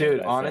marketing move, Dude, I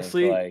think,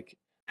 honestly, like,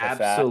 the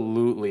fact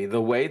absolutely.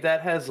 The way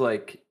that has the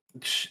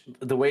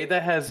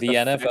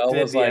NFL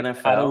affected was the like,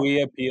 "How do NFL.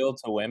 we appeal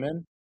to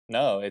women?"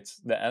 No, it's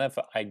the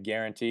NFL. I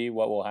guarantee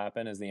what will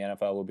happen is the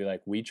NFL will be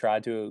like, "We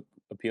tried to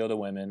appeal to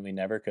women, we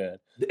never could.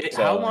 How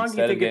So long do you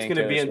instead of think it's getting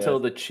gonna Taylor be until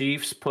Swift." the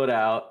Chiefs put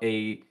out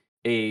a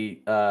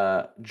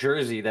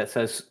jersey that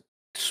says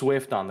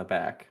Swift on the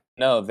back?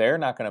 No, they're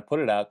not gonna put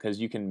it out because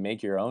you can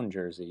make your own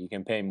jersey. You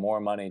can pay more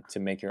money to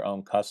make your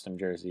own custom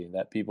jersey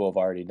that people have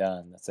already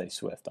done that say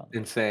Swift on it. Why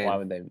Insane.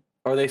 would they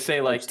Or they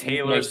say like makes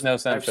Taylor's. no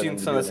sense I've for seen them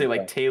to some do that it say like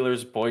themselves.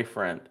 Taylor's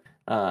boyfriend.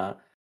 Uh,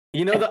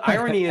 You know, the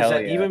irony is Hell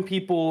that yeah. even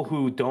people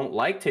who don't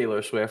like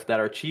Taylor Swift that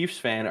are Chiefs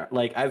fan,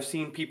 like I've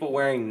seen people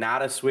wearing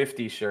not a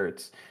Swiftie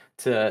shirts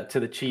to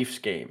the Chiefs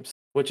games,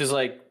 which is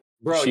like,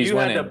 bro, She's you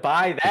had to winning.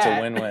 buy It's a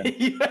that. win-win.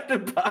 You had to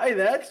buy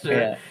that shirt.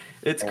 Yeah.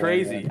 It's A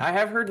crazy. win-win. I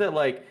have heard that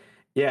like,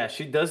 yeah,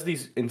 she does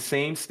these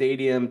insane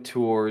stadium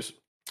tours,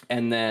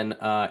 and then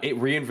it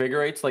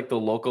reinvigorates like the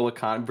local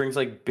economy, brings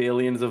like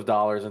billions of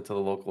dollars into the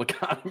local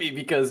economy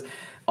because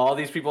all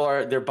these people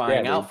they're Yeah,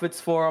 buying dude. outfits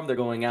for them, they're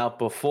going out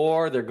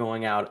before, they're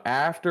going out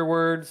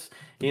afterwards.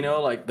 You know,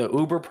 like the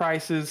Uber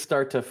prices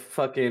start to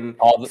fucking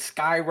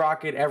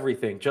skyrocket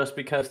everything just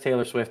because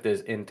Taylor Swift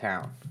is in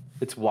town.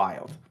 It's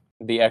wild.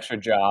 The extra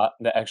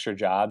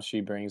jobs she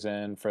brings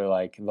in for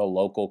like the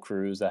local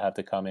crews that have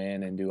to come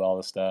in and do all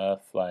the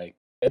stuff. Like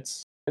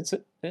it's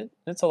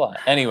a lot.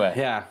 Anyway,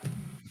 Yeah.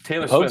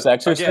 Taylor Pope's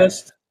Swift again.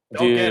 Exorcist,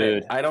 Don't get dude.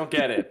 it. I don't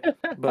get it.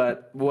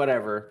 But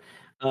whatever.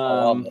 I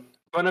love it.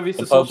 Buena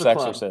Vista The Pope's Social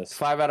Club, Exorcist,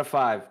 5 out of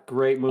 5.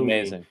 Great movie.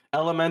 amazing.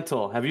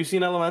 Elemental. Have you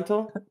seen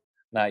Elemental?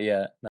 Not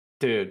yet. No,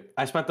 Dude,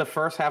 I spent the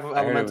first half of I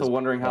heard it Elemental was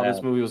wondering how this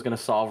bad. movie was going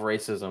to solve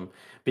racism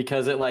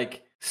because it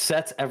like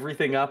sets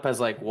everything up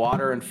as like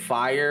water and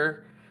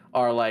fire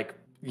are like,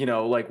 you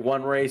know, like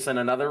one race and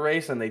another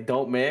race and they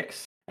don't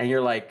mix. And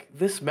you're like,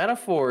 this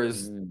metaphor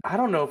is, I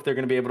don't know if they're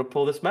going to be able to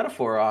pull this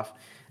metaphor off.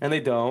 And they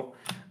don't.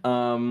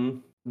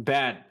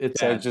 Bad.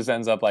 It's So it bad. just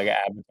ends up like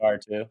Avatar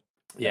too.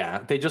 Yeah,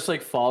 they just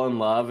like fall in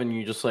love, and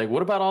you just like,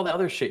 what about all the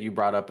other shit you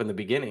brought up in the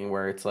beginning,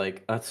 where it's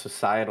like a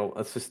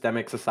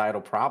systemic societal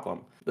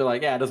problem? They're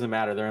like, yeah, it doesn't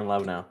matter. They're in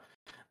love now.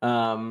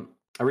 I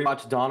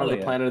rewatched Dawn of Hell the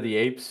yeah. Planet of the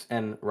Apes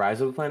and Rise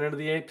of the Planet of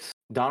the Apes.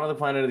 Dawn of the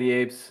Planet of the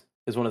Apes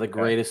is one of the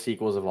greatest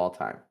sequels of all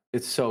time.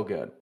 It's so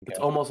good. It's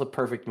almost a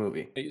perfect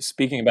movie.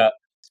 Speaking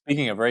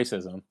of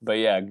racism, but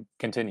yeah,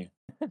 continue.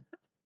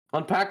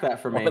 Unpack that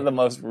for me. One of the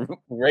most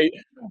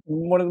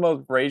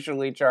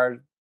racially charged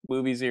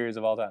movie series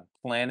of all time,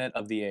 Planet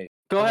of the Apes.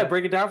 Go ahead,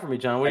 break it down for me,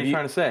 John. What are you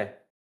trying to say?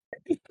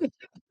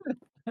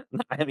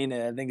 I mean,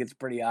 I think it's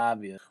pretty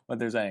obvious what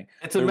they're saying.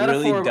 It's a They're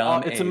metaphor. really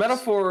dumb It's a apes.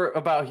 metaphor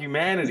about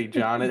humanity,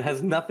 John. It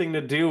has nothing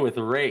to do with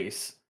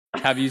race.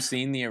 Have you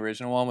seen the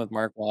original one with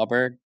Mark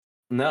Wahlberg?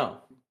 No,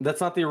 that's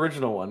not the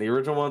original one. The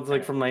original one's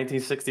like from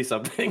 1960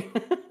 something.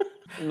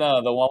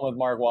 No, the one with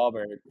Mark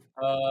Wahlberg.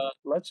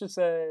 Let's just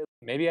say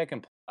maybe I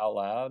can play it out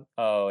loud.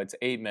 Oh, it's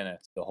 8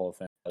 minutes, the whole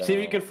thing. See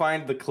if you can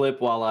find the clip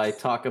while I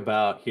talk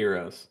about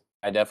Heroes.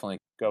 I definitely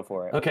go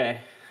for it. Okay.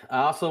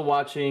 Also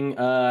watching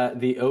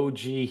the OG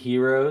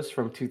Heroes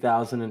from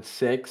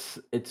 2006.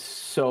 It's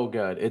so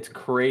good. It's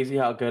crazy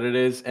how good it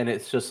is, and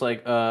it's just like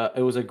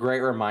it was a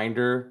great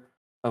reminder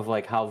of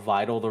like how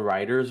vital the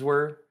writers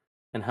were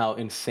and how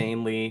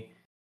insanely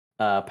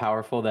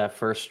powerful that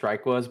first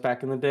strike was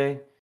back in the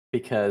day,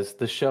 because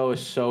the show is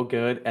so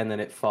good and then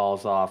it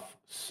falls off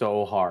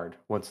so hard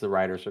once the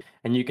writers are,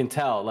 and you can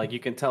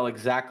tell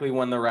exactly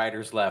when the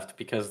writers left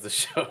because the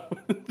show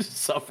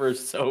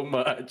suffers so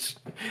much.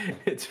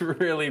 It's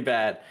really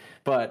bad,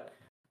 but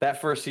that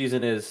first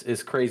season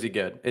is crazy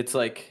good. It's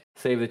like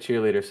save the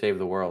cheerleader, save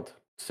the world.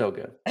 So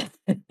good.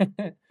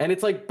 And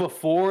it's like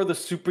before the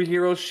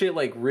superhero shit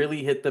like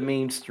really hit the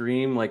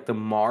mainstream, like the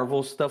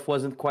Marvel stuff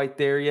wasn't quite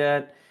there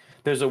yet.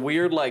 There's a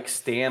weird like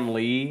Stan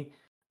Lee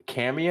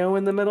cameo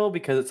in the middle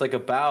because it's like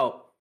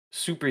about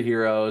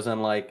superheroes,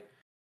 and like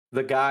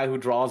the guy who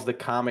draws the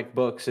comic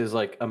books is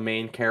like a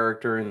main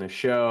character in the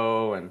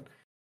show, and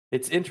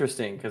it's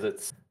interesting because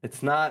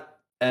it's not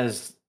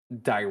as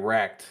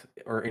direct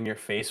or in your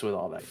face with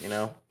all that, you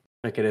know,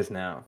 like it is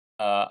now.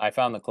 I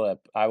found the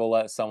clip. I will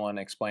let someone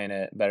explain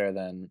it better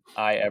than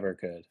I ever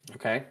could.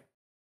 Okay.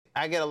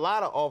 I get a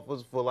lot of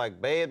offers for like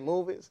bad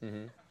movies,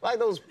 like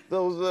those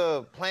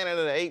Planet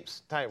of the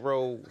Apes type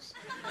roles.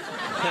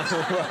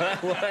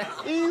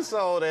 What? You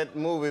saw that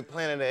movie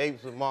Planet of the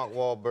Apes with Mark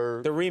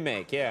Wahlberg. The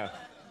remake, yeah.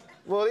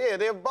 Well, yeah,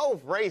 they're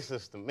both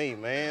racist to me,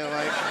 man.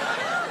 Like,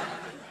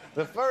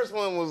 the first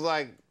one was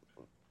like,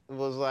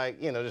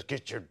 you know, just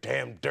get your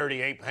damn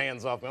dirty ape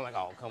hands off me. I'm like,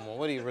 oh, come on,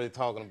 what are you really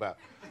talking about?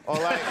 Or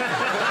like,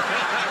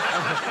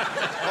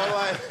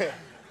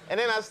 and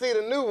then I see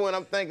the new one,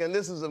 I'm thinking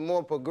this is a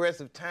more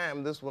progressive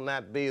time, this will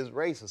not be as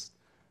racist.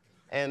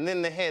 And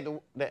then they had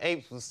the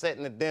apes was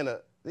setting the dinner.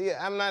 Yeah,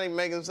 I'm not even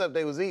making this up,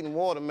 they was eating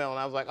watermelon.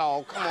 I was like,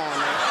 oh, come on,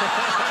 man.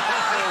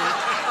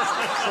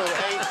 So the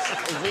apes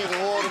was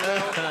eating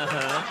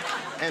watermelon.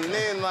 And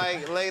then,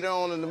 like, later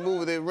on in the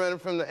movie, they're running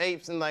from the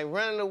apes and, like,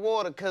 running the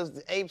water because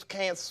the apes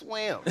can't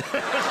swim. Which is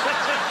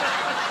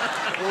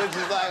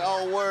like,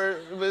 oh,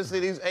 word, but see,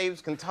 these apes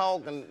can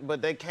talk,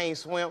 but they can't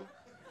swim.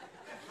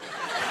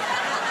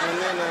 And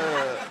then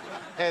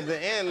at the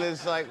end,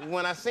 it's like,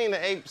 when I seen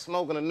the ape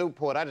smoking a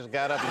Newport, I just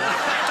got up and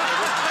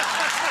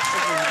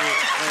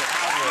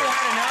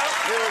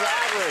It was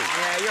outrage.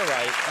 Yeah, you're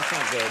right. That's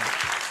not good.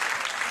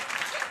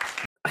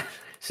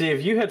 See,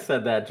 if you had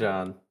said that,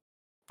 John.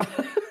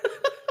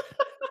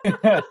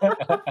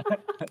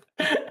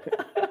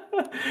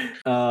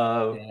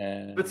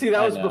 But see,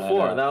 that was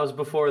before. That was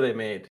before they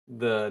made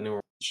the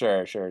newer.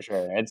 Sure.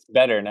 It's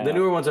better now. The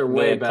newer ones are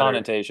way the better.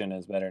 connotation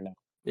is better now.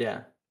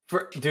 Yeah.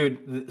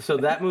 So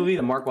that movie,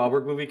 the Mark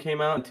Wahlberg movie, came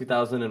out in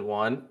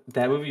 2001.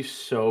 That movie's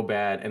so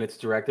bad, and it's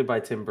directed by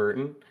Tim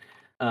Burton.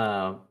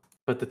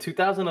 But the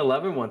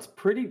 2011 one's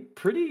pretty.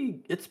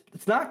 It's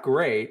not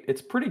great.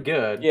 It's pretty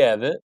good. Yeah,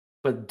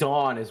 but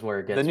Dawn is where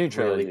it gets the new really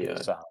trilogy good.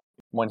 is solid.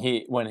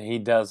 When he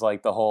does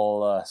like the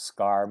whole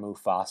Scar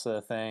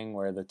Mufasa thing,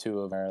 where the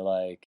two of them are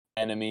like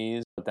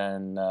enemies, but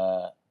then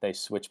they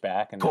switch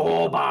back and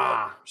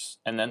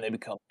then they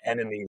become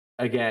enemies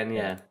again.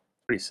 Yeah.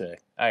 Pretty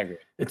sick. I agree.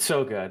 It's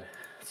so good.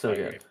 So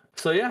good.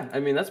 So yeah, I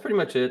mean that's pretty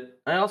much it.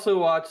 I also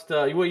watched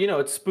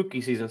it's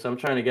spooky season, so I'm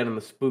trying to get in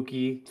the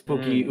spooky,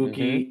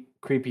 ooky,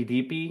 creepy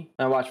deepy.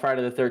 I watched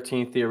Friday the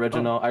 13th, the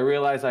original. I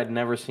realized I'd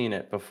never seen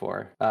it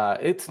before.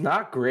 It's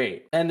not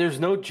great. And there's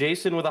no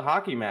Jason with a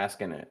hockey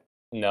mask in it.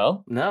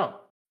 No? No.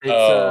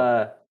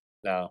 It's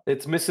no.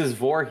 It's Mrs.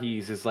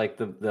 Voorhees is like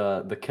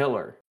the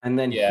killer. And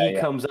then he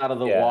comes out of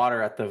the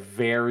water at the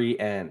very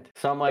end.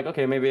 So I'm like,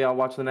 okay, maybe I'll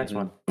watch the next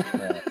one.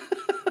 Yeah.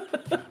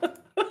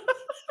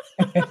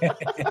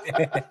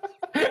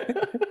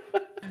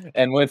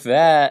 And with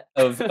that,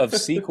 of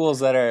sequels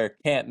that are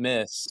can't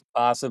miss,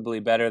 possibly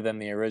better than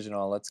the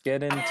original, let's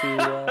get into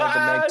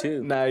the Meg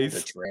 2. Nice.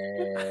 The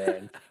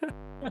trend.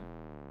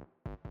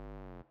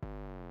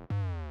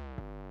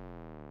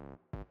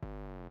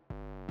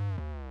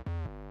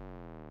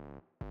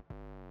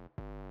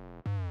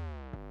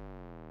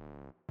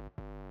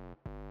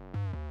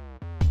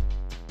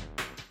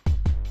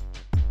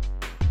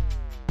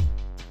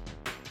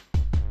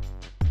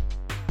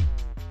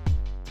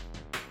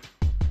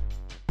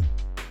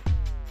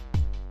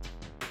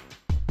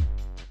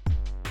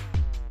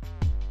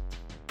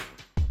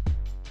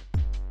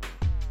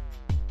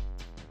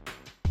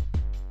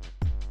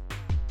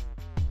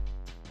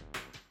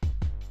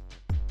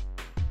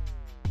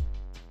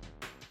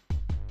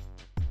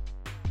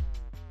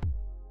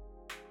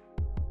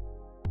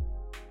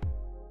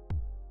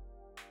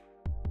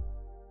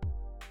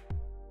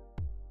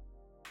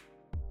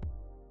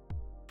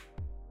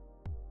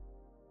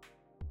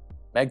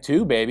 Meg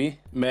 2, baby.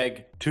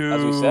 Meg 2.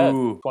 As we said,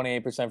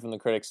 28% from the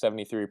critics,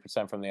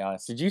 73% from the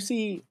audience. Did you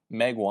see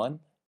Meg 1?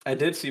 I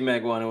did see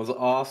Meg 1. It was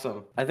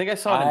awesome. I think I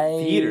saw it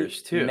in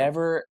theaters too.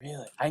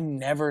 I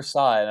never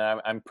saw it,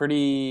 and I'm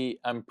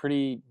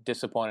pretty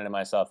disappointed in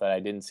myself that I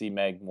didn't see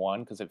Meg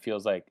 1 because I feel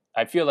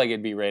like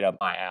it'd be right up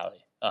my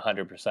alley,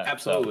 100%.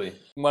 Absolutely. So,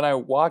 when I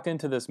walked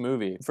into this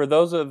movie, for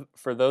those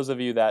of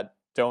you that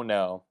don't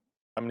know,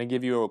 I'm going to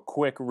give you a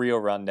quick real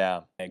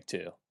rundown. Meg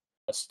 2,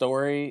 a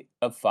story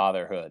of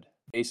fatherhood.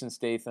 Jason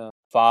Statham,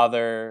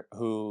 father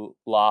who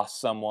lost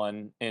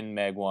someone in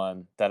Meg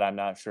 1 that I'm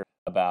not sure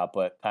about,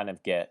 but kind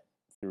of get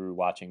through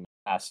watching,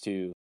 has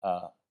to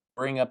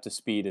bring up to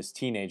speed his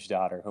teenage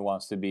daughter who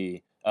wants to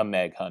be a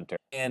Meg hunter.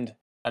 And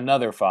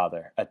another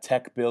father, a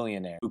tech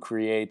billionaire who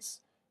creates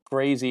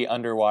crazy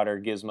underwater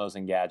gizmos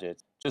and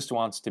gadgets, just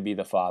wants to be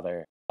the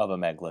father of a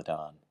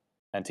megalodon.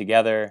 And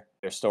together,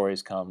 their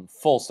stories come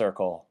full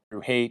circle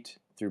through hate,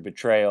 through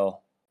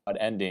betrayal, but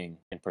ending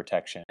in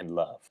protection and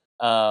love.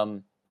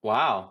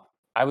 Wow.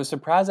 I was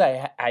surprised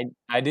I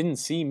didn't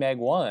see Meg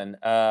 1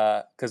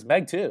 because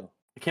Meg 2.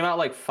 It came out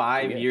like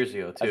 5 years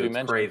ago too.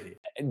 It's crazy.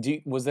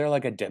 Was there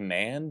like a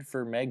demand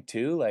for Meg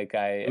 2? Like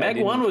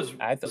Meg 1 was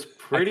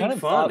pretty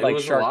fun. It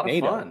was a lot of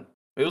fun.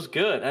 It was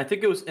good. I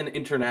think it was an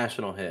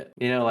international hit.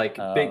 Like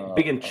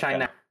big in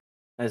China,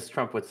 as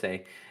Trump would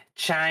say.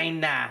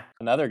 China.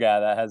 Another guy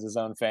that has his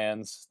own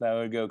fans that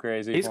would go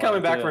crazy. He's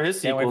coming back for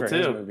his sequel too.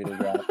 His movie to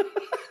drop.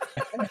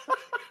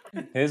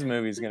 His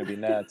movie's gonna be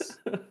nuts.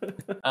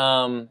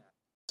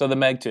 So the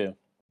Meg 2.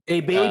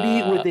 A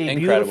baby with a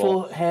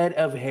beautiful head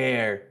of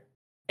hair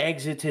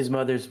exits his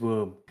mother's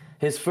womb.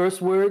 His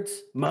first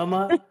words,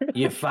 "Mama,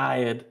 you're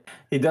fired."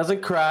 He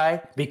doesn't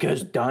cry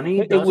because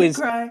Donnie doesn't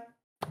cry.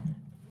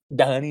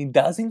 Donnie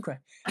doesn't cry.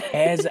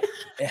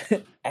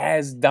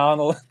 As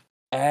Donald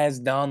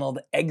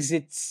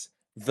exits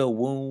the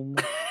womb,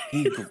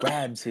 he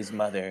grabs his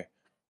mother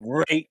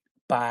right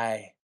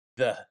by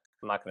the.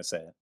 I'm not gonna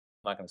say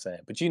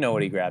it, but you know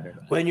what he grabbed her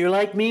by. When you're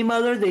like me,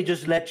 mother, they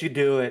just let you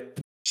do it.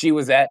 She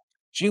was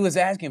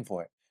asking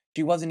for it.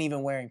 She wasn't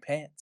even wearing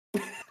pants.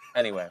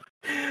 Anyway.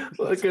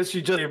 Because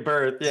she just gave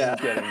birth. Yeah.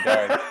 It's getting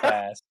dark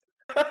fast.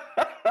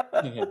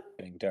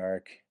 Getting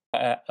dark.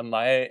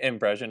 My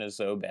impression is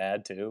so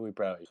bad too. We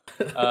probably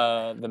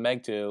the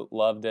Meg 2,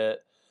 loved it.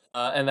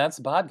 And that's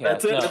the podcast.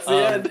 That's it. That's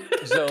the end.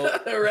 So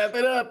wrap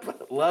it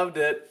up. Loved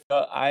it.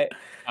 I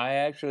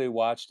actually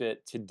watched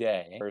it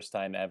today, first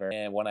time ever.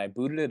 And when I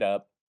booted it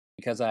up,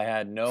 because I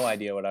had no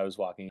idea what I was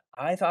watching,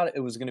 I thought it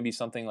was going to be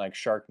something like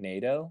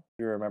Sharknado.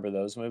 You remember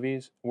those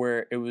movies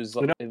where it was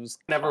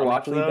never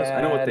watched those.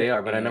 I know what they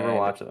are, but I never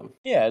watched them.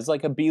 Yeah, it's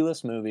like a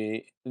B-list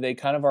movie. They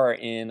kind of are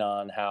in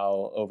on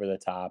how over the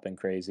top and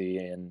crazy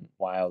and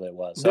wild it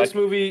was. So this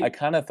movie, I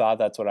kind of thought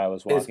that's what I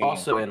was watching. Is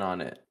also in on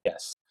it.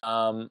 Yes.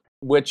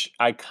 Which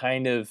I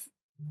kind of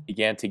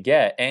began to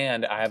get,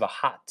 and I have a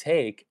hot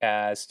take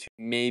as to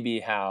maybe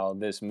how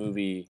this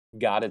movie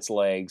got its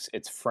legs,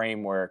 its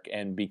framework,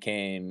 and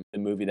became the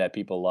movie that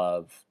people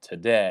love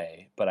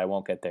today, but I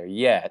won't get there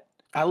yet.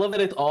 I love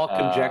that it's all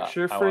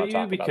conjecture I for want to you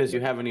talk about the because you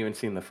movie. haven't even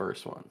seen the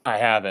first one. I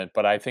haven't,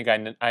 but I think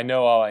I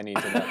know all I need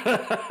to know.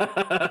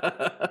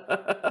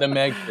 The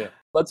Meg shit.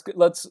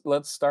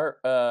 Let's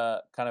start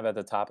kind of at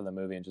the top of the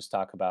movie and just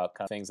talk about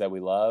kind of things that we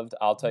loved.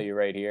 I'll tell you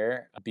right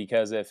here,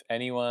 because if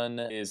anyone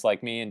is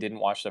like me and didn't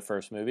watch the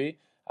first movie,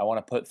 I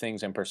want to put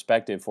things in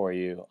perspective for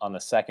you on the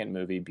second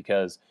movie,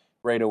 because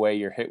right away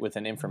you're hit with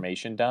an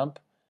information dump,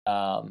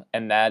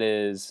 and that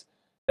is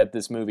that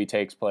this movie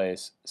takes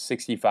place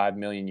 65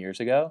 million years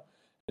ago.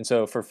 And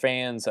so for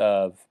fans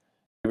of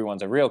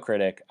Everyone's a Real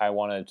Critic, I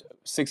wanted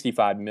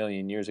 65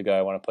 million years ago.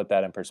 I want to put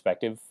that in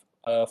perspective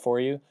for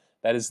you.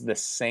 That is the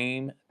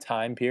same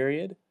time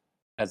period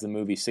as the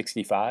movie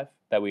 65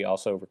 that we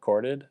also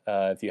recorded.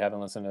 If you haven't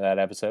listened to that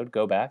episode,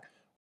 go back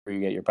where you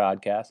get your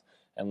podcast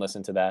and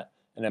listen to that.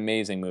 An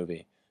amazing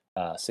movie,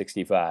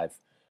 65.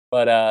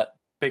 But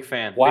Big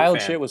fan. wild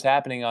Big fan. shit was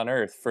happening on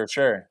Earth for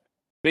sure.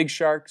 Big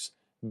sharks,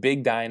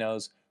 big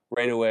dinos.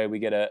 Right away, we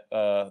get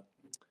a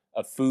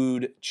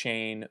food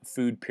chain,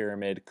 food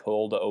pyramid,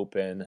 cold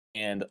open.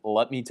 And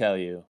let me tell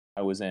you,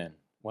 I was in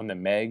when the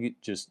Meg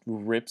just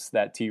rips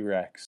that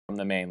T-Rex from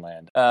the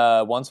mainland.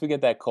 Once we get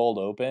that cold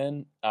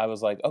open, I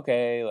was like,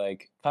 okay,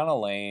 like kind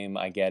of lame.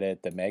 I get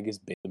it. The Meg is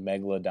big, the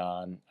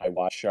Megalodon. I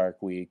watch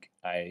Shark Week.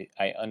 I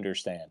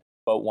understand.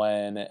 But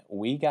when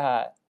we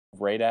got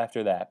right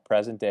after that,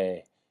 present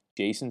day,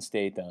 Jason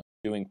Statham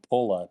doing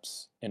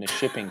pull-ups in a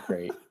shipping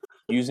crate,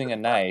 using a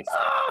knife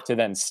to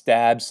then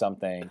stab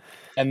something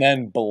and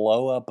then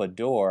blow up a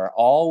door,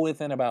 all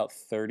within about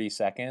 30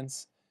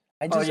 seconds.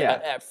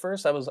 At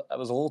first I was a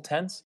little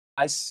tense.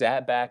 I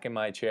sat back in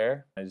my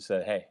chair. I just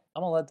said, hey,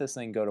 I'm gonna let this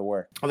thing go to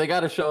work. Well, they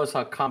got to show us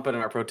how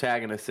competent our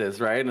protagonist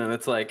is, right? And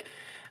it's like,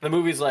 the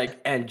movie's like,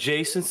 and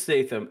Jason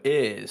Statham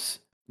is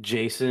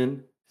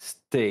Jason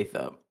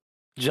Statham.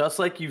 Just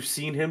like you've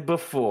seen him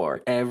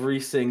before every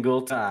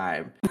single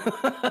time.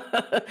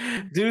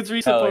 Dude's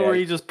reached a point where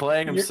he's just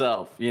playing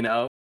himself, you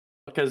know?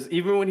 Because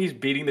even when he's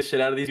beating the shit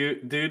out of these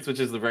dudes, which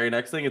is the very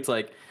next thing, it's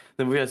like,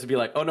 the movie has to be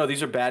like, oh no,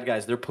 these are bad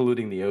guys. They're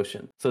polluting the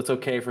ocean. So it's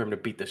okay for him to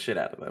beat the shit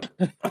out of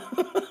them.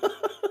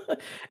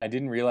 I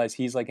didn't realize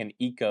he's like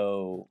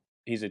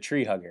he's a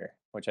tree hugger,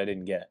 which I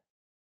didn't get,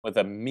 with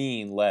a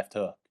mean left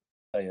hook.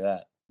 I'll tell you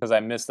that. Because I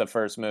missed the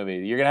first movie.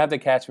 You're going to have to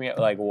catch me up.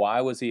 Like,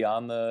 why was he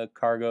on the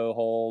cargo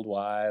hold?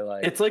 Why?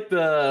 Like, it's like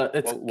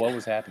what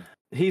was happening?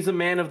 He's a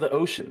man of the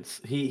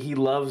oceans. He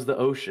loves the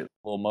ocean.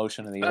 A little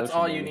motion in the That's ocean.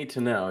 all you need to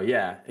know.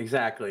 Yeah,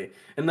 exactly.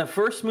 In the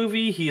first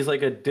movie, he's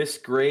like a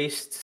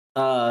disgraced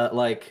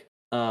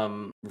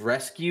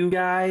rescue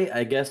guy.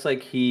 I guess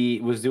like he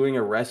was doing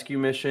a rescue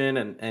mission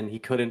and he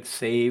couldn't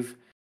save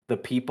the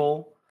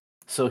people.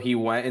 So he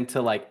went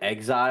into like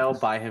exile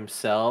by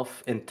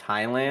himself in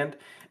Thailand.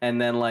 And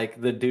then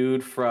like the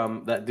dude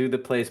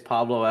that plays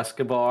Pablo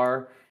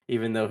Escobar,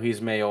 even though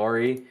he's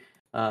Maori,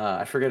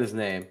 I forget his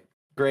name.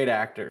 Great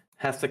actor.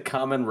 Has to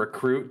come and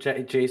recruit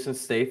Jason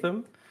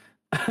Statham.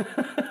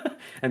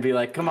 And be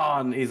like, come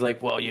on. He's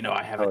like, well, you know,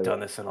 I haven't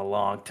done this in a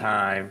long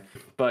time.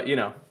 But, you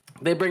know,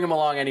 they bring him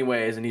along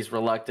anyways, and he's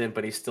reluctant,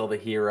 but he's still the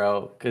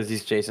hero because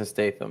he's Jason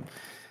Statham.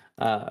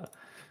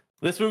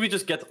 This movie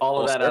just gets all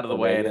of that out of the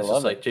way, and it's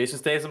just like, Jason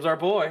Statham's our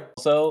boy.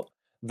 So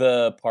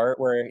the part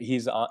where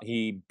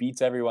he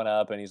beats everyone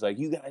up, and he's like,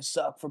 you guys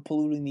suck for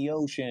polluting the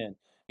ocean.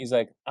 He's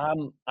like,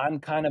 I'm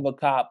kind of a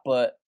cop,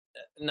 but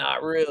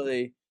not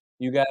really.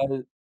 You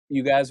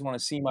guys want to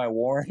see my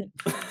warrant?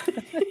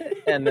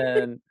 And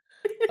then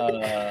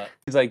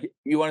he's like,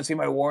 you want to see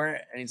my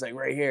warrant? And he's like,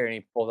 right here. And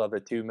he pulls out the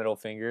two middle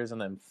fingers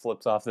and then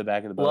flips off the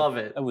back of the boat. Love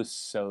it. That was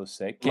so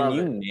sick. Can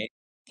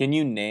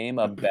you name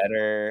a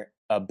better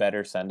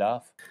send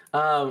off?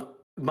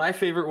 My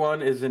favorite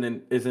one is in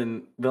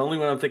the only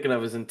one I'm thinking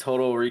of is in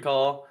Total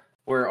Recall,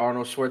 where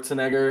Arnold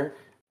Schwarzenegger,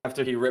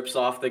 after he rips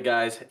off the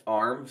guy's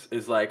arms,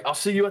 is like, I'll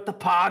see you at the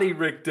party,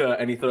 Richter,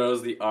 and he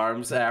throws the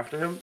arms after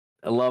him.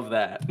 I love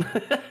that.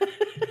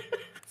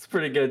 It's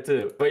pretty good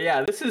too. But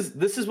yeah, this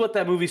is what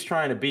that movie's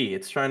trying to be.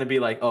 It's trying to be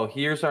like, oh,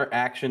 here's our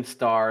action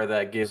star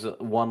that gives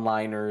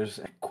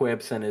one-liners,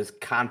 quips, and is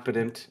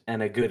confident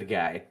and a good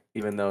guy,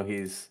 even though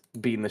he's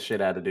beating the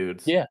shit out of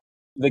dudes. Yeah.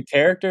 The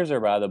characters are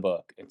by the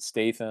book. It's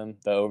Statham,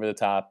 the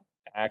over-the-top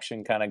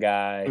action kind of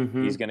guy.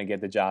 Mhm. He's going to get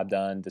the job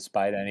done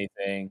despite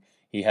anything.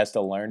 He has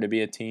to learn to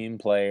be a team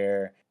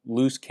player,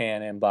 loose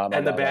cannon, blah, blah,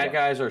 And the blah, blah, bad blah.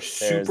 guys are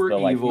super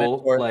the, evil.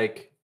 mentor.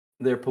 Like,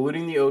 they're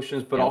polluting the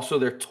oceans, but also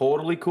they're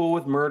totally cool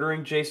with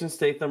murdering Jason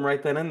Statham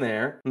right then and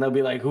there. And they'll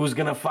be like, who's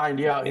going to find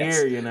you out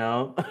here, you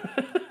know?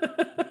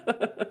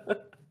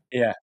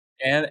 Yeah.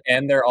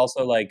 And they're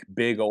also like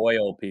big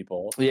oil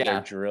people. Yeah.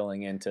 They're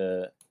drilling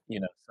into,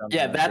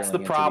 yeah, that's the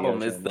problem.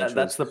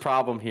 That's the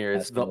problem here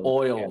is the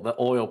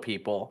oil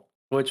people,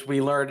 which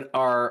we learned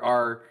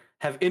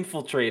have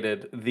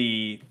infiltrated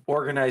the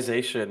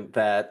organization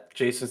that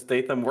Jason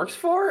Statham works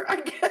for, I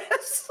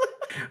guess.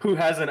 Who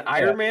has an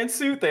Iron Man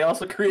suit. They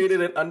also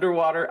created an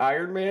underwater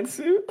Iron Man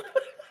suit.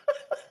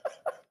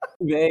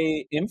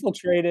 They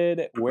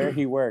infiltrated where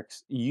he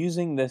works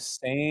using the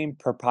same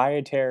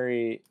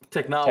proprietary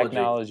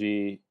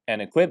technology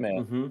and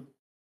equipment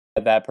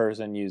that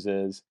person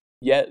uses.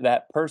 Yet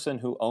that person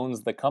who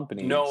owns the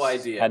company No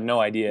idea. had no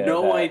idea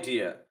No that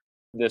idea.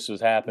 this was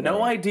happening.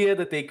 No idea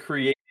that they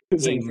created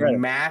It's a incredible.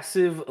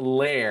 massive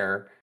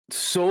lair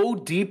so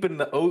deep in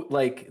the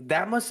like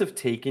that must have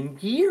taken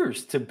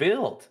years to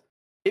build.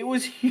 It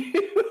was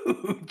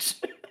huge.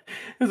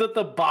 It was at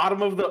the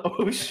bottom of the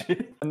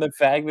ocean. And the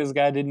fact this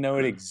guy didn't know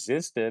it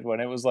existed when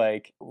it was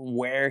like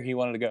where he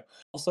wanted to go.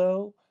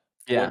 Also,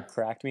 Yeah. what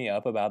cracked me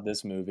up about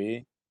this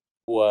movie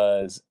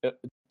was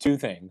two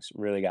things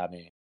really got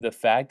me. The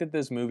fact that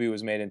this movie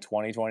was made in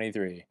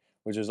 2023,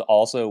 which is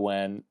also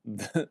when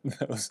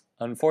it was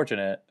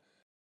unfortunate,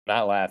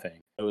 not laughing.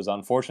 It was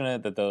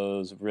unfortunate that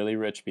those really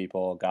rich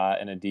people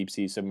got in a deep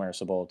sea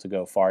submersible to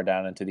go far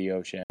down into the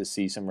ocean to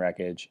see some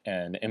wreckage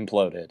and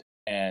imploded.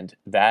 And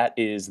that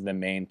is the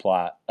main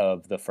plot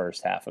of the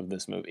first half of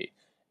this movie,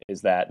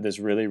 is that this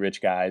really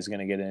rich guy is going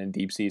to get in a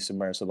deep sea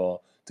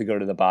submersible to go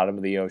to the bottom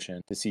of the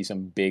ocean to see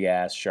some big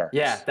ass sharks.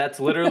 Yeah, that's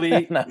literally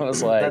And I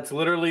was like, that's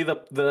literally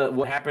the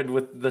what happened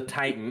with the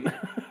Titan.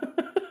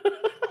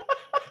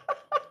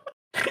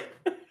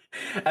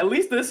 At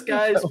least this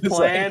guy's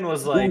plan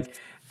was like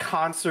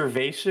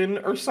conservation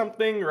or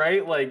something,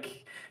 right?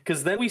 Like,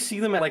 because then we see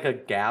them at like a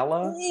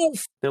gala.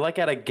 They're like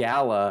at a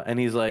gala, and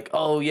he's like,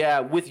 "Oh yeah,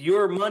 with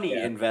your money,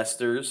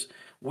 investors,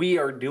 we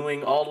are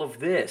doing all of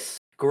this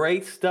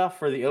great stuff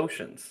for the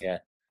oceans." Yeah.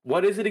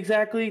 What is it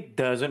exactly?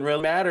 Doesn't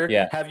really matter.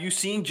 Yeah. Have you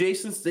seen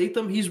Jason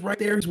Statham? He's right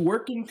there. He's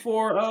working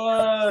for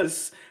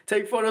us.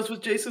 Take photos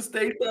with Jason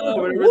Statham. And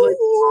everybody's like,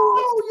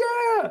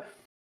 "Oh yeah!"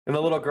 And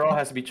the little girl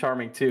has to be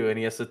charming too, and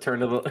he has to turn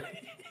to the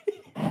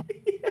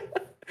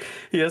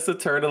he has to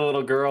turn to the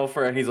little girl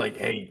for, and he's like,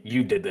 "Hey,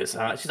 you did this,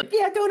 huh?" She's like,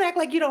 "Yeah, don't act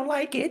like you don't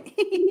like it."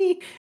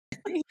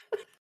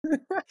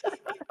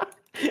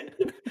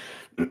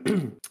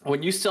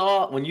 When you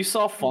saw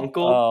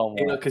Funkle,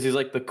 you know, because he's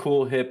like the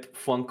cool hip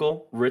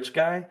Funkle rich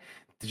guy,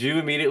 did you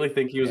immediately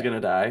think he was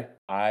gonna die?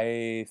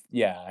 I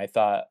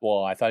thought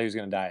he was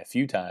going to die a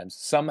few times.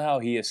 Somehow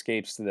he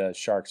escapes the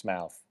shark's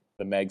mouth,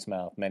 the Meg's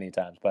mouth, many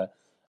times. But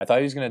I thought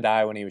he was going to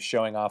die when he was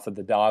showing off with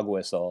the dog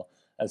whistle,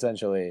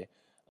 essentially.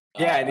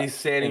 Yeah, and he's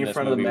standing in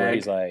front of the where Meg.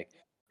 he's like,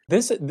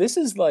 this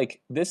is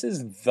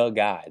the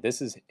guy.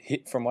 This is,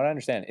 from what I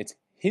understand, it's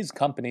his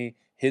company,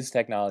 his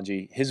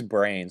technology, his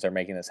brains are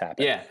making this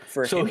happen. Yeah.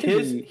 For so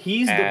him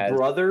he's the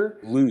brother.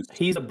 Loose.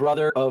 He's the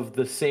brother of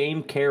the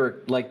same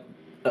character. Like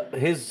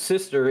his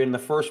sister in the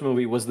first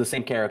movie was the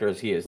same character as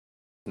he is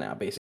now,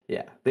 basically.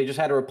 Yeah. They just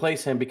had to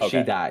replace him because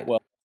she died.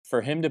 Well,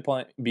 for him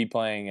to be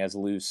playing as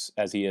loose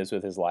as he is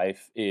with his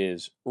life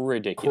is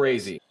ridiculous.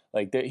 Crazy.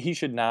 Like he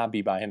should not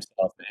be by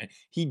himself.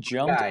 He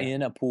jumped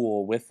in a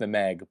pool with the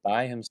Meg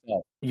by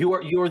himself. You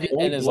are the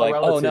only is blood like,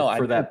 relative oh no,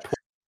 for that.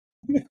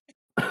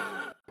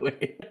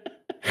 Wait.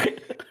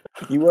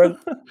 You are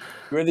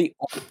the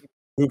only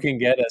who can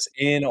get us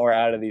in or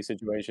out of these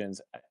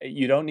situations.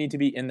 You don't need to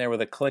be in there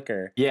with a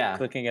clicker,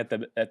 clicking at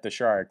the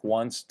shark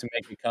once to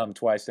make it come,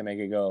 twice to make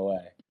it go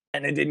away.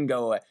 And it didn't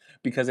go away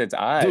because its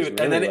eyes. Dude,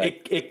 really, and then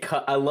like, it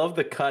cut. I love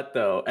the cut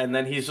though, and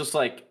then he's just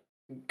like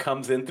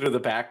comes in through the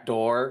back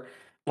door,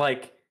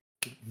 like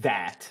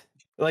that.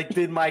 Like,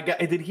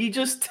 did he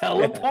just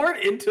teleport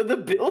into the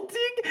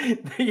building?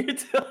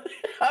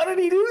 How did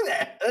he do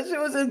that? That shit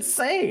was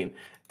insane,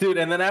 dude.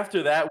 And then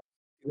after that,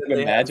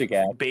 the magic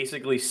app.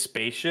 Basically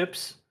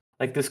spaceships.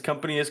 Like this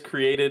company has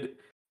created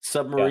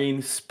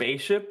submarine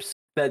spaceships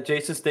that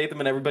Jason Statham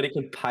and everybody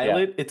can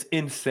pilot. Yeah. It's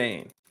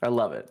insane. I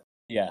love it.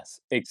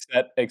 Yes,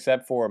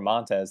 except for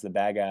Montez, the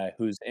bad guy,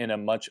 who's in a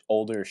much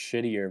older,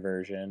 shittier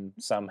version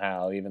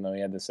somehow, even though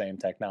he had the same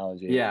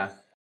technology. Yeah.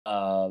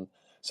 So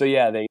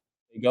yeah, they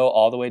go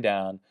all the way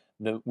down.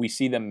 We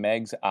see the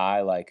Meg's eye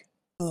like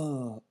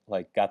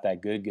got that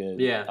good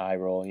eye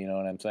roll. You know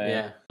what I'm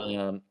saying?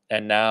 Yeah.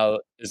 And now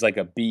is like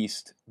a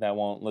beast that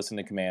won't listen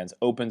to commands.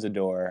 Opens a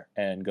door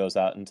and goes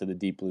out into the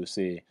deep blue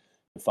sea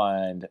to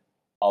find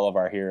all of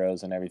our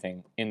heroes and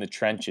everything in the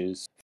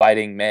trenches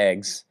fighting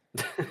Megs.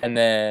 And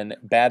then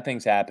bad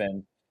things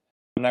happen.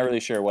 I'm not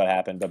really sure what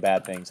happened, but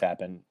bad things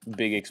happen.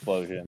 Big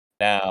explosion.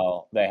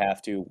 Now they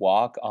have to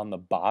walk on the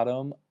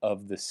bottom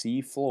of the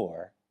sea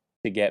floor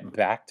to get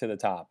back to the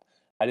top.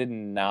 I did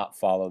not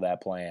follow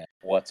that plan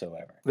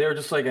whatsoever. They were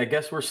just like, I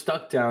guess we're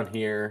stuck down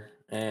here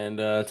and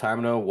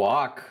time to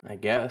walk, I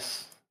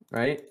guess.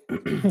 Right?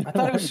 I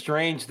thought it was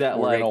strange that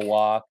we're gonna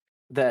walk.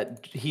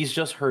 That he's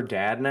just her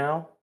dad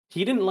now.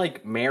 He didn't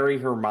like marry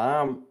her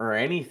mom or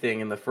anything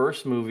in the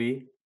first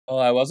movie. Oh,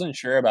 I wasn't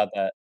sure about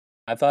that.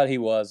 I thought he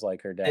was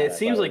like her dad. It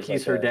seems like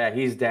he's her dad.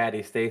 He's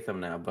Daddy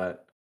Statham now,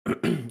 but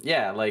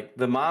yeah, like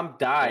the mom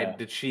died. Yeah.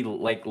 Did she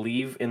like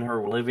leave in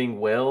her living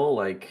will?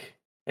 Like,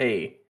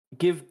 hey,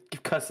 give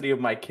custody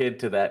of my kid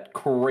to that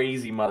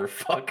crazy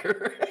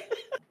motherfucker.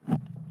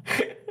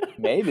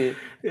 Maybe.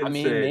 I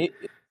mean,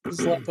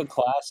 it's like a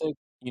classic.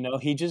 You know,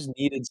 he just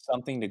needed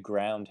something to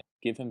ground him,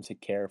 give him to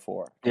care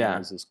for. Yeah, it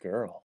was this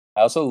girl.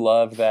 I also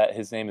love that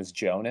his name is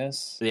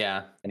Jonas.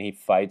 Yeah, and he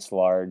fights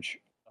large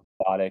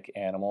aquatic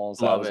animals.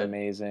 That was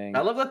amazing.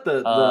 I love that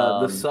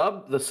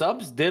the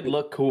subs did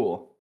look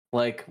cool.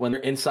 Like when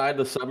they're inside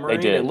the submarine,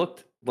 it did.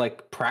 looked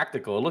like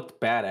practical. It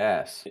looked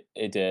badass.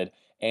 It did.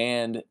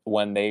 And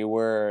when they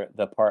were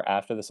the part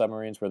after the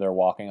submarines where they're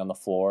walking on the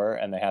floor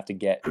and they have to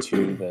get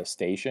to the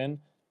station,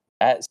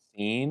 that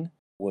scene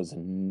was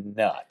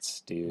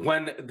nuts, dude.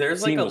 When The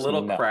there's like scene a was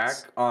little nuts. crack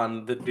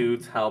on the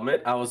dude's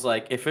helmet, I was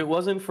like, if it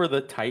wasn't for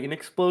the Titan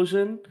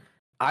explosion,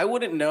 I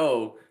wouldn't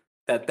know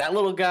that that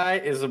little guy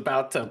is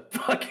about to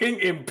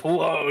fucking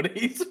implode.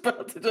 He's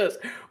about to just,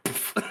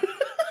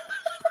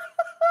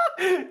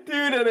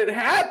 dude, and it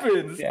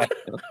happens. Yeah.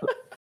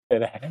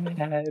 It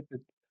happened.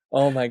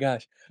 Oh my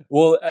gosh.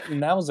 Well,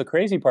 and that was the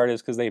crazy part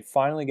is because they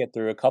finally get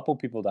through. A couple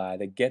people die.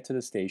 They get to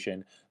the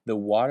station. The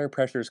water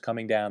pressure is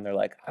coming down. They're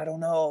like, I don't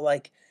know,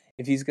 like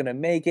if he's gonna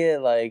make it,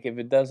 like if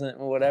it doesn't,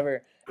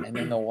 whatever. And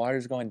then the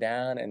water's going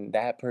down, and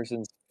that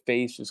person's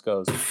face just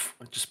goes.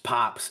 It just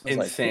pops. I was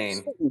like,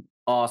 Insane.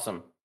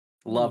 Awesome.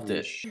 Loved holy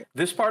it. shit.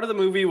 This part of the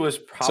movie was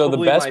So the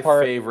probably best my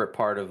part, favorite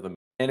part of the movie.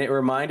 And it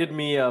reminded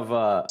me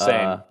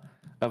same.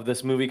 of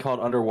this movie called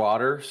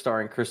Underwater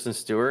starring Kristen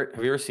Stewart.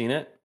 Have you ever seen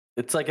it?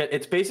 It's like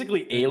it's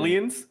basically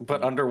aliens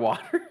but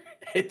underwater.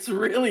 It's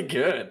really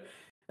good.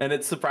 And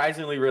it's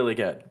surprisingly really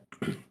good.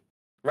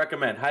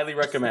 Recommend. Highly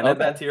recommend. Add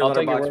that Okay, to your I'll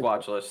take your Letterboxd word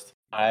watch for it. list.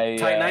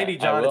 Tight 90, I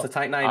John. It's a will.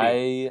 tight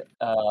 90.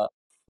 I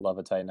love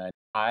a tight 90.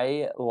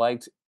 I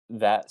liked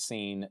that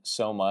scene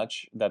so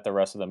much that the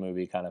rest of the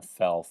movie kind of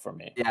fell for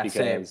me Yeah, same.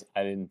 because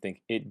I didn't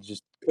think it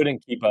just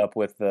couldn't keep up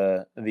with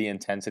the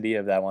intensity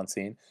of that one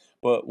scene.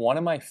 But one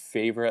of my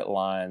favorite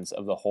lines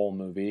of the whole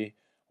movie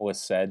was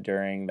said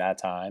during that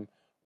time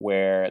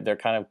where they're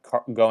kind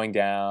of going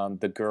down.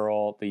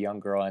 The young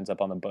girl ends up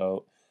on the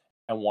boat,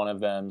 and one of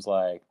them's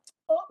like,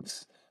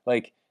 "Oops."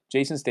 Like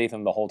Jason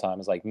Statham the whole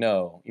time is like,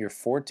 no, you're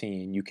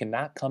 14. You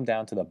cannot come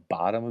down to the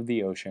bottom of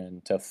the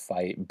ocean to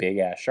fight big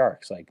ass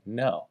sharks. Like,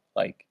 no,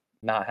 like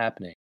not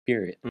happening.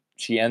 Period.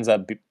 She ends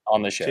up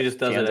on the ship. She just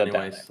does She it ends up down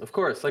anyways. there. Of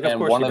course. Like, of And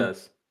course one she of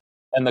does.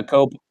 and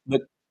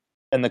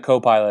the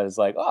co-pilot is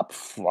like, oh,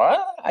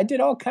 what? I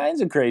did all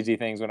kinds of crazy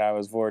things when I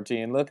was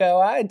 14. Look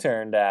how I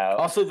turned out.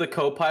 Also, the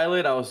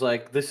co-pilot, I was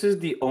like, this is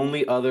the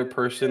only other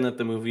person that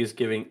the movie is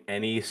giving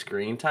any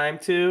screen time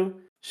to.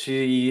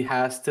 She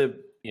has to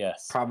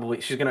Yes.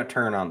 probably, she's going to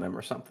turn on them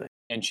or something.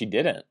 And she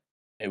didn't.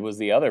 It was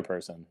the other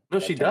person. No,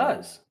 that she turned on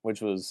does. her, which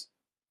was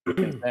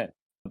insane.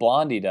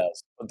 Blondie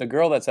does. But the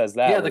girl that says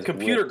that Yeah, the was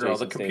computer with girl.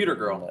 The Jason computer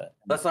Statham in girl. the-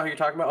 That's not who you're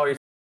talking about? Oh, you're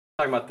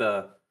talking about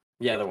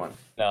the other one.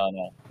 No.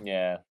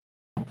 Yeah.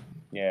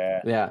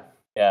 Yeah.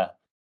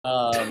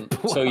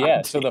 So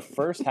yeah, so the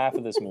first half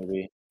of this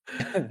movie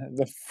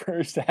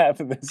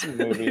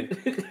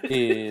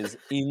is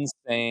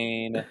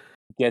insane.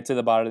 Get to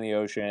the bottom of the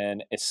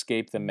ocean,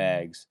 escape the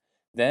Megs.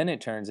 Then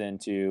it turns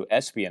into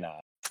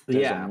espionage. There's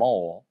a Yeah.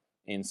 mole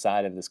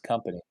inside of this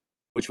company,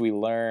 which we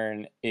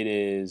learn it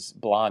is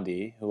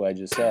Blondie, who I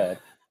just said,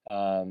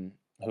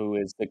 who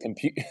is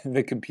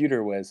the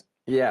computer whiz.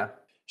 Yeah.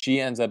 She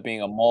ends up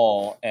being a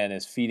mole and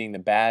is feeding the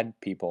bad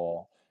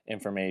people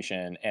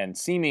information and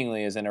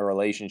seemingly is in a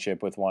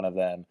relationship with one of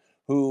them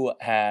who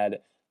had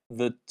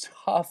the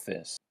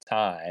toughest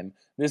time.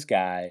 This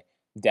guy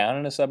down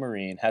in a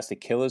submarine has to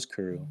kill his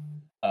crew,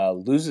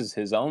 loses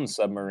his own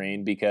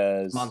submarine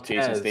because Jason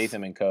Montez.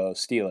 Statham and co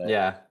steal it.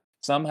 Yeah.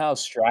 Somehow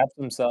straps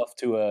himself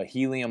to a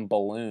helium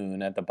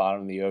balloon at the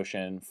bottom of the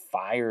ocean,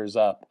 fires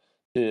up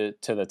to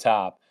the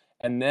top,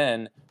 and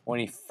then when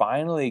he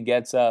finally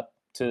gets up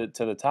to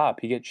the top,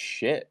 he gets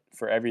shit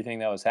for everything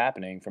that was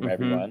happening from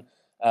everyone.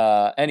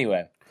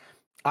 Anyway,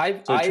 so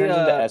it turns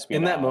into espionage.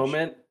 In that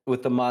moment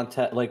with the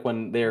Montez, like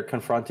when they're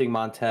confronting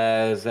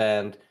Montez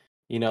and,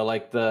 you know,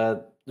 like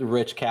the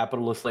rich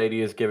capitalist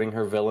lady is giving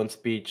her villain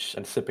speech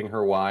and sipping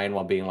her wine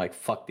while being like,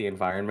 fuck the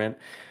environment.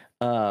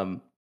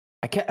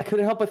 I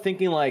couldn't help but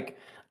thinking like,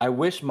 I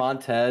wish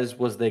Montez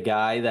was the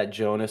guy that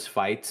Jonas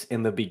fights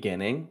in the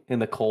beginning, in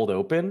the cold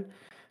open.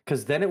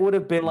 Because then it would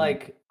have been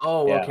like,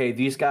 oh, Yeah. okay,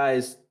 these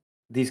guys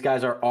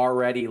are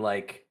already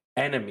like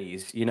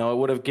enemies. You know, it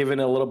would have given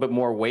a little bit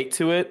more weight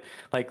to it,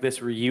 like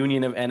this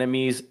reunion of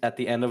enemies at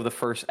the end of the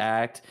first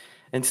act.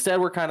 Instead,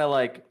 we're kind of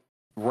like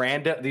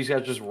random. These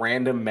guys are just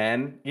random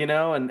men, you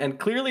know, and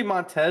clearly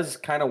Montez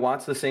kind of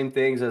wants the same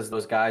things as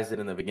those guys did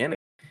in the beginning.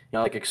 You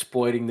know, like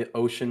exploiting the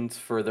oceans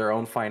for their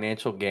own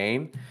financial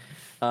gain.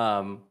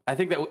 I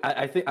think that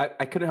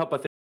I couldn't help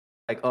but think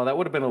like, oh, that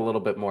would have been a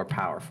little bit more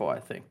powerful. I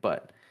think,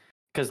 but.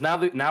 Because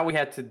now we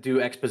had to do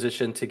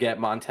exposition to get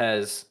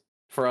Montez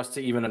for us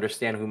to even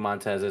understand who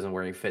Montez is and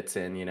where he fits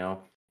in, you know?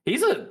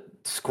 He's a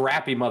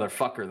scrappy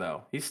motherfucker,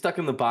 though. He's stuck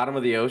in the bottom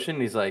of the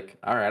ocean. He's like,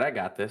 all right, I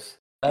got this.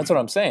 That's what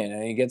I'm saying.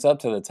 And he gets up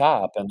to the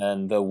top, and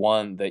then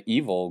the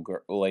evil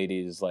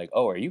lady is like,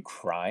 oh, are you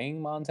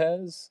crying,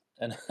 Montez?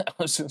 And I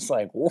was just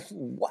like,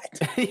 what?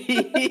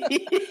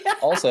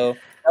 Also,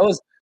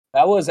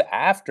 that was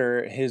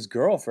after his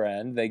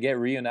girlfriend. They get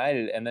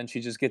reunited, and then she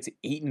just gets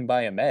eaten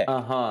by a Meg.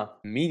 Uh-huh.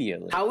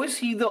 Immediately. How is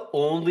he the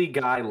only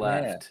guy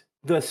left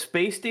The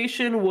space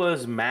station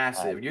was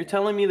massive. You're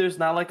telling me there's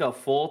not like a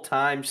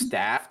full-time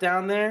staff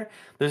down there?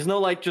 There's no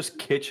like just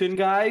kitchen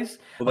guys?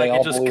 Well, they Like it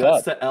all just blew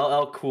cuts up. to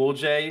LL Cool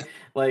J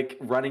like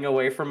running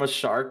away from a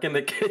shark in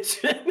the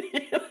kitchen.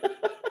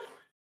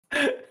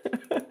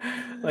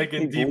 Like He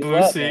in Deep blew Blue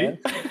up, Sea. man.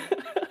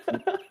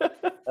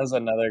 That's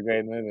another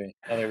great movie.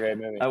 Another great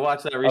movie. I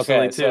watched that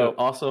recently Okay, too. so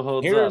Also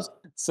holds here's up.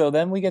 so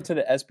then we get to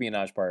the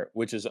espionage part,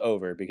 which is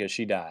over because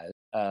she dies.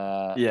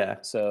 Yeah.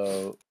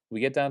 So we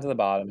get down to the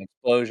bottom,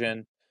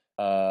 explosion.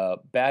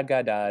 Bad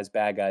guy dies,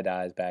 bad guy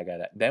dies, bad guy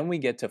dies. Then we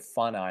get to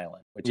Fun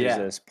Island, which is Yeah.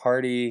 this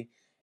party.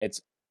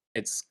 It's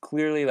it's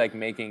clearly like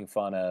making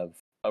fun of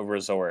a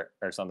resort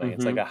or something.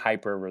 It's like Mhm. a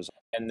hyper resort.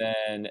 And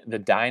then the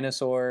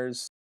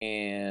dinosaurs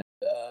and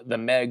the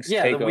Megs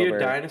Yeah, the take weird over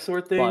dinosaur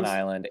Fun things.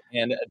 Island,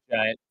 and a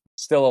giant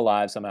still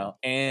alive somehow,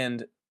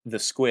 and the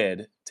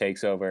squid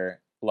takes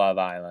over Love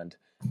Island.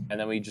 And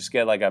then we just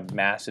get like a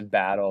massive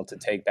battle to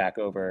take back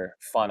over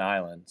Fun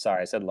Island.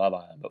 Sorry, I said Love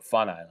Island, but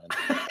Fun Island.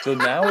 So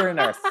now we're in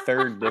our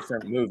third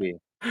different movie.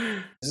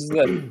 This is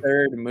the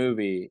third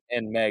movie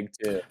in Meg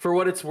 2. For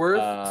what it's worth,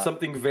 Uh,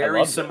 something I very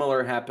loved it.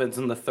 similar happens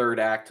in the third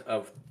act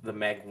of the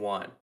Meg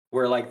 1,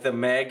 where like the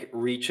Meg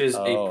reaches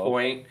a Oh, okay.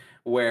 point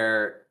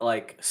where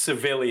like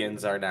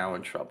civilians are now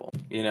in trouble,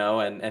 you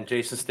know, and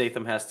Jason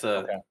Statham has to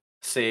Okay.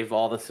 save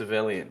all the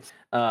civilians.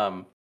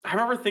 I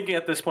remember thinking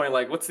at this point,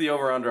 like, what's the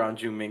over-under on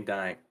Ju Ming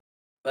dying?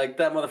 Like,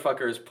 that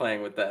motherfucker is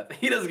playing with that.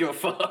 He doesn't give a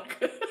fuck.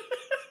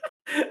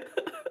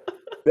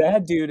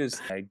 That dude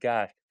is, my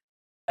gosh.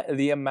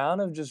 The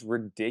amount of just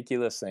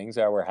ridiculous things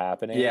that were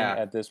happening Yeah.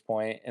 at this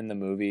point in the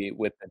movie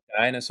with the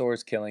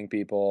dinosaurs killing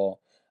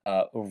people,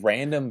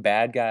 random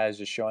bad guys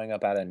just showing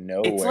up out of It's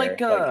nowhere,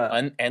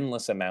 like,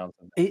 endless amounts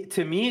of them.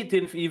 to me, it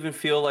didn't even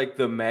feel like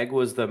the Meg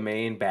was the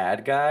main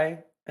bad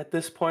guy at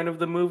this point of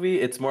the movie.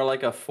 It's more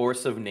like a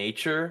force of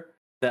nature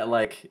that,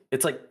 like,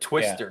 it's like Yeah.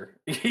 Twister,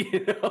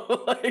 you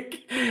know,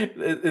 like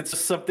it's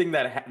just something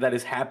that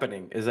is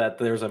happening is that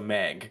there's a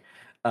Meg,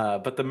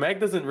 but the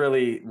Meg doesn't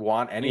really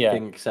want Yeah.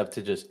 anything except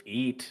to just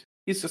eat.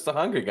 He's just a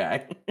hungry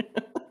guy.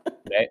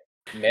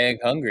 Meg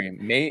hungry.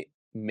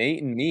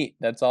 Mate and meat.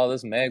 That's all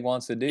this Meg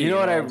wants to do. You You know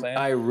what know what I'm saying?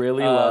 I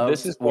really This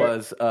loved is where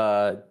was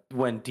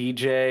when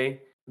DJ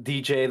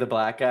the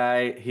black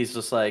guy, he's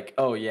just like,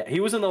 oh yeah, he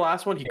was in the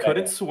last one, he yeah,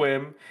 couldn't yeah.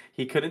 swim,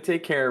 he couldn't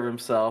take care of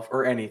himself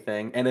or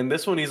anything, and in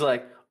this one he's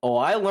like, oh,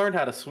 I learned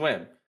how to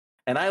swim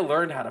and I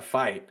learned how to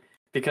fight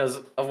because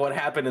of what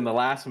happened in the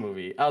last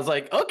movie. I was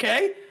like,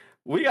 okay,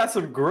 we got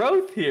some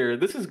growth here,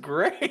 this is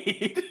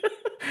great.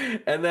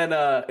 And then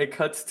it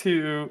cuts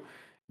to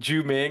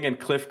Ju Ming and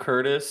Cliff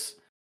Curtis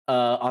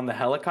on the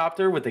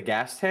helicopter with the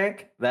gas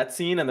tank. That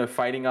scene, and they're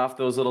fighting off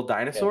those little Yeah.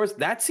 dinosaurs.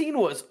 That scene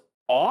was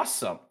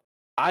awesome.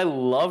 I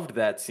loved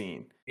that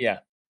scene. Yeah.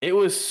 It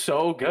was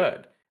so good.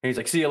 And he's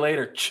like, "See you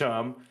later,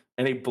 chum,"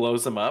 and he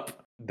blows them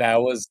up.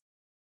 That was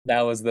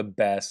the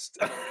best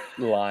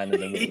line of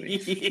the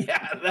movie.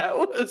 Yeah, that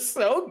was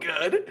so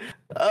good.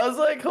 I was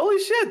like, "Holy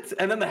shit!"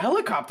 And then the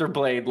helicopter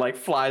blade like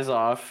flies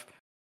off.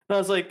 And I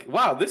was like,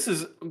 "Wow, this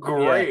is Yeah.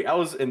 great." I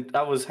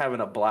was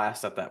having a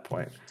blast at that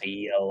point. See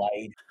you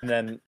later. And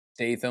then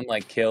Statham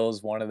like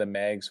kills one of the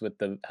Megs with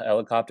the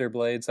helicopter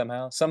blade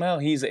somehow. Somehow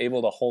he's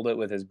able to hold it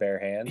with his bare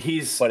hands,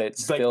 He's but it like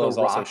still the is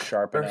also Rock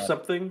sharp or enough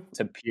something.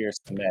 to pierce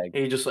the Meg.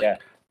 And he just Yeah.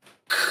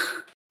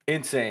 like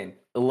insane.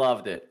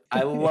 Loved it.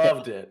 I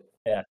loved it.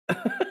 Yeah.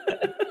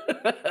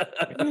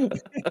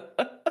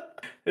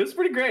 It was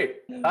pretty great.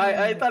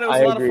 I thought it was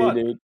I a lot of agree, fun.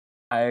 dude.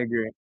 I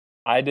agree.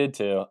 I did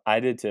too.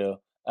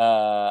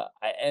 I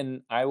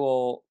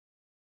will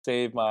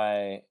save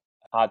my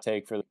hot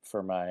take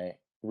for my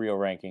real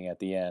ranking at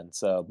the end.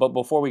 So, but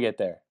before we get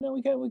there,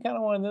 we kind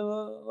of want to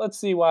let's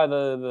see why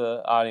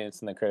the audience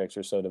and the critics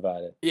are so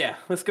divided. Yeah,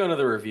 let's go into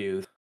the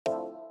reviews.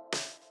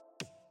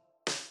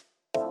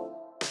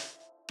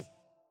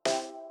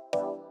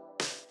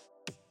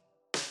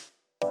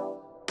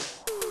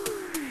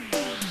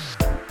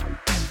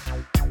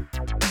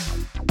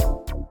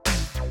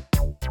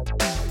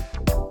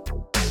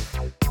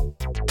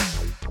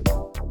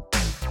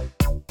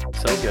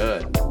 So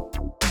good.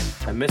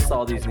 I missed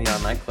all these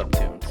Neon Nightclub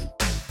tunes.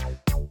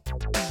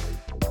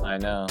 I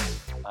know.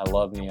 I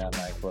love Neon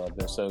Nightclub.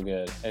 They're so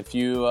good. If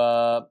you,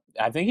 I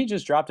think he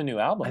just dropped a new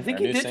album. I think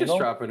or a he new did single. just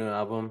drop a new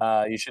album.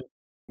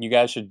 You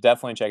guys should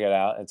definitely check it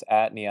out. It's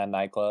at Neon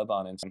Nightclub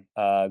on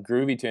Instagram.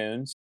 Groovy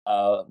tunes.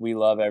 We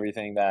love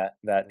everything that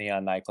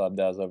Neon Nightclub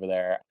does over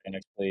there. And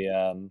actually,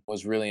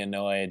 was really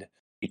annoyed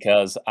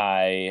because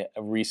I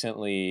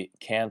recently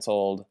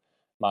canceled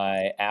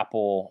my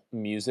Apple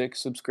Music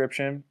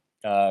subscription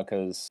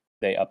because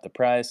they upped the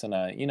price, and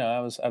I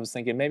was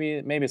thinking maybe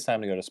it's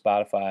time to go to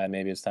Spotify,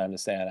 maybe it's time to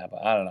stay on Apple.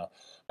 I don't know.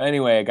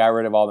 Anyway, I got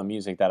rid of all the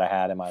music that I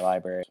had in my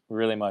library.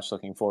 Really much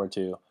looking forward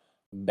to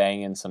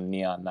banging some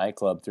Neon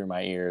Nightclub through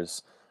my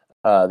ears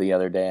the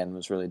other day, and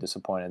was really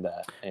disappointed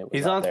that it was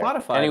He's not on there.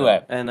 Spotify.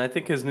 Anyway, though, and I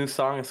think his new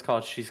song is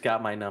called "She's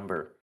Got My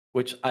Number,"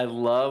 which I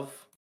love.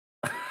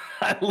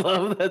 I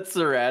love that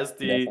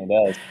Sarasti.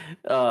 definitely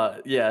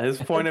does. Yeah, his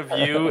point of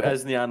view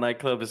as Neon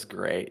Nightclub is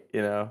great.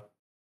 You know.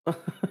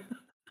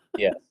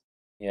 Yes.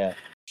 Yeah.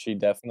 She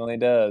definitely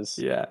does.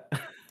 Yeah.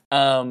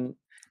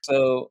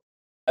 So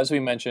as we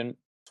mentioned,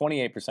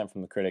 28%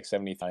 from the critic,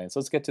 75. So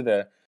let's get to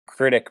the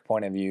critic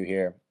point of view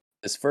here.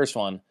 This first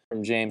one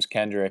from James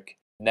Kendrick,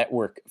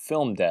 Network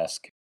Film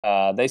Desk.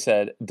 They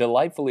said,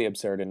 delightfully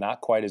absurd and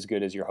not quite as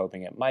good as you're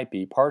hoping it might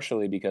be,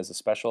 partially because the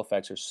special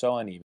effects are so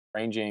uneven,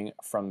 ranging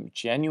from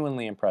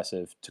genuinely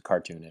impressive to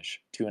cartoonish.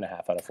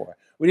 2.5 out of 4.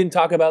 We didn't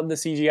talk about the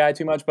CGI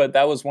too much, but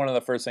that was one of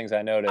the first things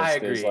I noticed. I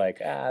Is agree. like,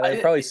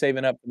 they're probably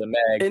saving up for the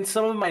Meg. In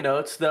some of my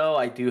notes, though,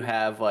 I do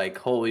have like,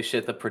 holy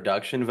shit, the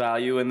production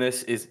value in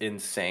this is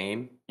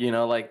insane. You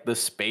know, like the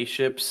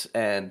spaceships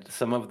and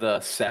some of the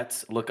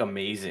sets look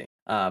amazing.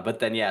 But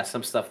then, yeah,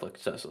 some stuff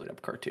looks just like a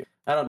cartoon.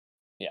 I don't.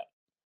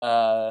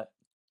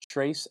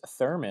 Trace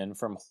Thurman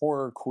from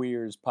Horror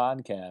Queers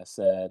podcast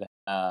said,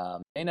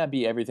 may not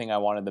be everything I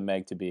wanted the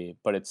Meg to be,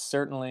 but it's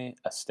certainly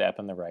a step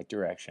in the right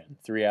direction.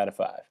 3 out of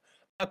 5.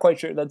 Not quite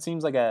sure. That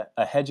seems like a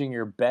hedging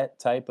your bet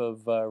type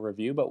of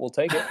review, but we'll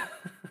take it.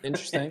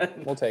 Interesting.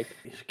 We'll take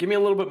it. Give me a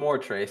little bit more,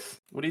 Trace.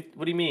 What do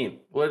you mean?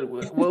 What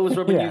was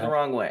rubbing you the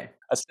wrong way?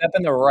 A step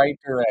in the right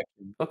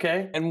direction.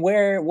 Okay. And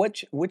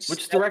which direction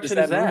is is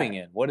that that moving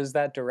in? What is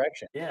that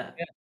direction? Yeah.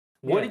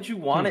 What did you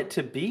want it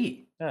to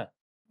be? Yeah.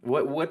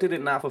 What did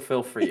it not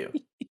fulfill for you?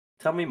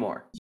 Tell me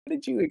more.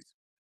 What did you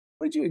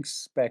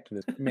expect?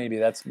 Maybe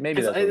that's what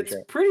we're It's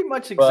saying. pretty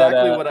much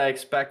exactly what I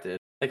expected.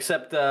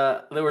 Except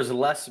there was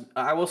less.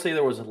 I will say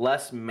there was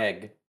less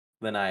Meg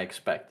than I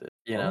expected.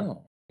 You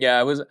know. Yeah,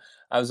 I was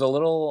a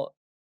little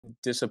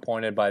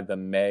disappointed by the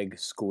Meg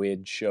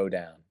Squid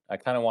showdown. I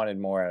kind of wanted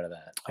more out of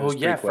that. It was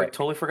pretty quick.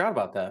 Totally forgot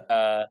about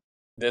that.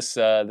 This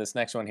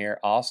next one here,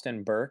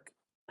 Austin Burke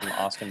from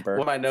Austin Burke.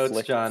 One of my notes,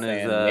 Flick John,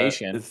 Fan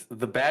Nation. is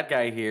the bad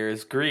guy here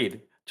is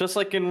greed, just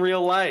like in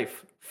real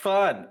life.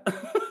 Fun.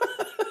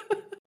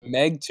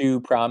 Meg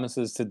 2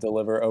 promises to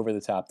deliver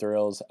over-the-top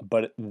thrills,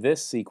 but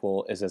this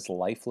sequel is as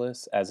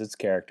lifeless as its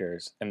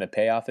characters, and the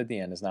payoff at the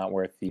end is not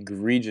worth the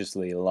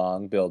egregiously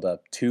long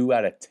build-up. 2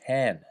 out of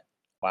 10.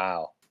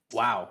 Wow.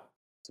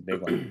 It's a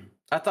big one.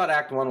 I thought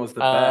Act 1 was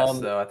the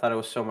best, though. I thought it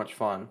was so much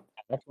fun.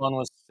 Act 1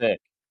 was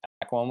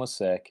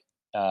sick.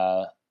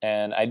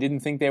 And I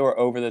didn't think they were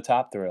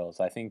over-the-top thrills.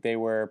 I think they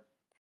were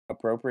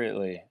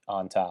appropriately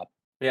on top.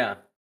 Yeah.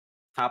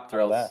 Top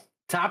thrills.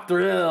 Top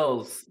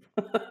thrills.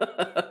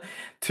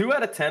 2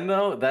 out of 10,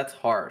 though, that's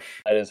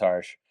harsh. That is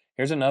harsh.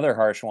 Here's another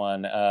harsh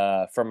one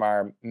from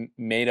our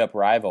made-up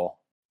rival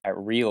at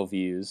Reel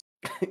Views.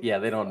 Yeah,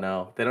 they don't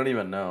know. They don't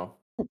even know.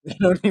 They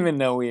don't even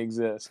know we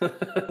exist.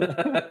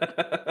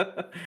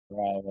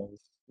 Rivals.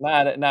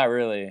 Not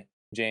really.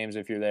 James,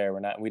 if you're there,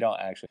 we don't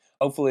actually.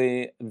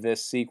 Hopefully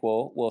this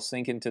sequel will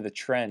sink into the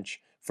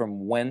trench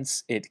from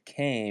whence it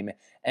came,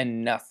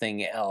 and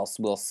nothing else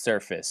will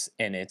surface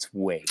in its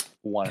wake.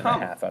 1.5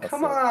 out of 4.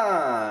 Come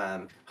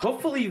on.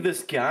 Hopefully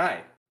this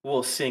guy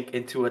will sink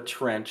into a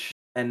trench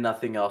and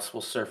nothing else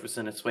will surface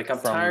in its wake.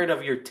 I'm tired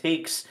of your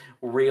takes,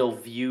 Real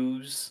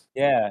Views.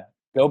 Yeah.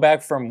 Go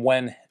back from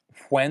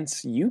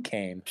whence you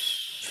came.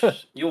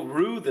 You'll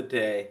rue the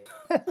day.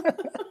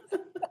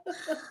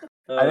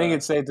 I think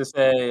it's safe to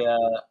say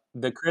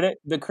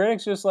the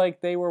critics just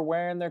like they were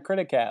wearing their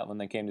critic hat when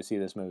they came to see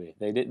this movie.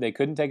 They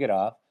couldn't take it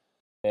off.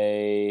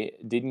 They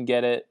didn't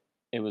get it.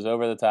 It was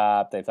over the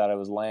top. They thought it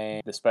was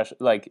lame. The special,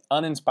 like,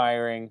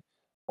 uninspiring,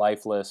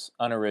 lifeless,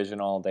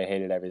 unoriginal. They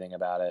hated everything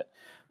about it.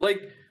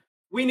 Like,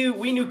 we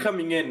knew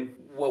coming in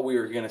what we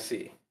were gonna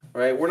see,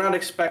 right? We're not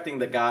expecting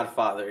The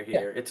Godfather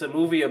here. Yeah. It's a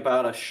movie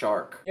about a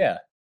shark. Yeah,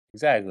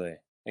 exactly.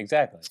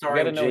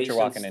 Starring you gotta know what you're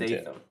walking Statham.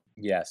 into.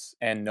 Yes,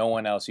 and no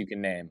one else you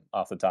can name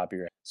off the top of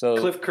your head. So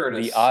Cliff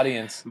Curtis. The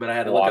audience, but I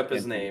had to look up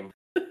his name.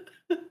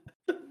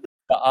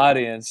 The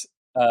audience,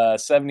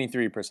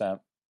 73%.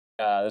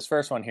 This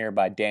first one here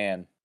by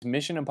Dan.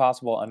 Mission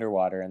Impossible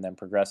underwater and then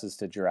progresses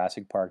to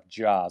Jurassic Park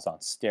Jaws on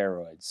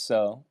steroids.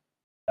 So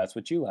that's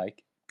what you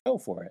like. Go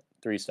for it.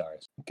 3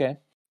 stars. Okay.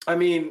 I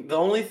mean, the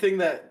only thing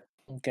that...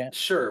 Okay.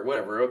 Sure,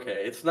 whatever.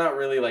 Okay. It's not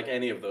really like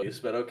any of those,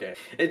 but okay.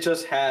 It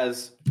just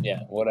has...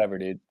 Yeah, whatever,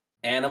 dude.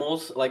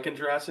 Animals like in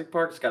Jurassic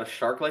Park. It's got a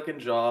shark like in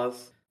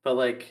Jaws. But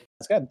like...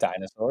 It's got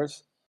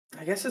dinosaurs.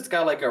 I guess it's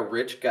got like a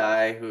rich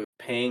guy who's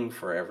paying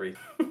for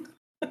everything.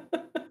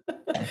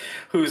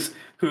 whose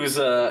hubris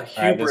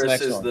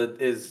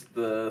is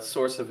the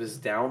source of his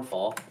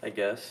downfall, I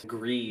guess.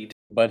 Greed.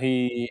 But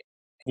he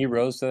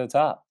rose to the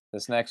top.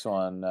 This next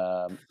one,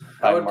 I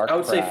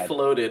would say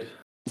floated.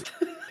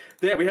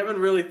 Yeah, we haven't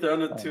really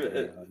thrown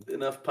into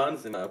enough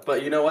puns enough.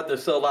 But you know what?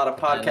 There's still a lot of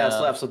podcasts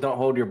left, so don't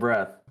hold your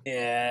breath.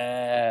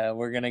 Yeah,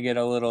 we're gonna get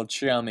a little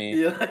chummy.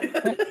 Yeah.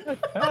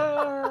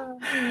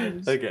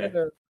 Okay.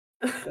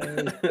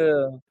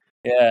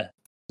 Yeah,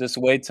 just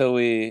wait till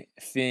we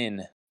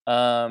fin.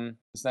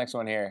 This next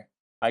one here.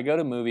 I go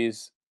to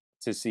movies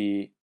to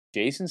see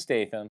Jason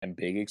Statham and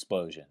big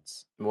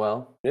explosions.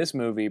 Well, this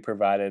movie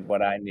provided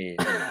what I need.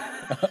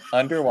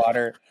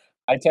 Underwater,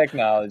 high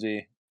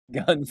technology,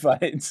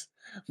 gunfights,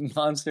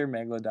 monster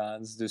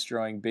megalodons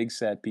destroying big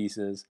set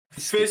pieces,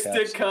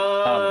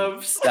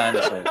 fisticuffs,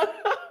 dinosaurs.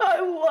 I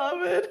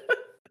love it.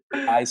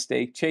 High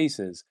stake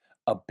chases,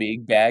 a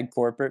big bad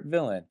corporate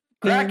villain.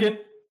 Kraken.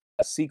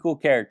 A sequel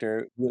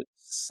character with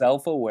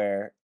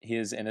self-aware he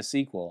is in a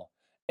sequel.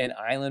 An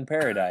island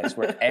paradise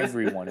where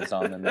everyone is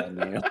on the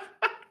menu.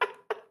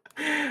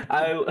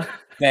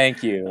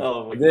 Thank you.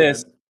 Oh my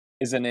This God.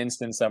 is an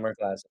instant summer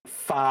classic.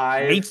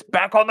 5. Meat's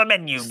back on the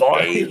menu,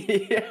 boy.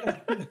 Yeah.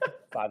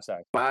 5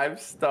 stars. 5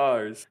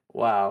 stars.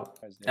 Wow.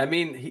 I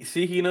mean,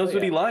 he knows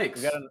what he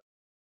likes.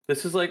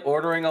 This is like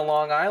ordering a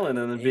Long Island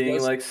and then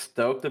being like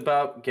stoked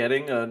about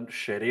getting a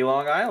shitty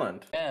Long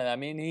Island. Yeah, I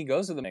mean, he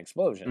goes to the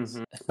explosions.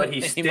 Mm-hmm. But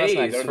he He must not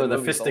stays go to for the the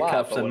movies a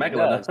lot, fisticuffs but and when he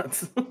does-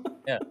 megalodons.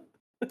 Yeah.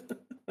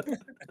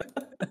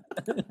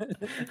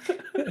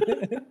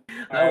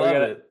 I love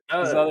it.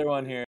 This other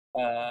one here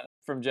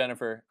from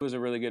Jennifer. It was a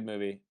really good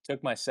movie.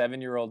 Took my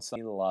 7-year-old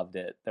son. He loved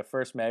it. The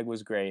first Meg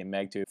was great, and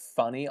Meg 2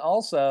 funny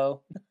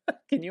also.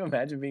 Can you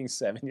imagine being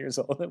 7 years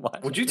old and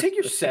watching? Would you take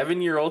your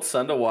 7-year-old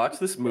son to watch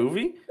this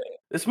movie?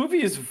 This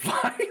movie is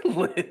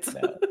violent.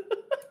 No.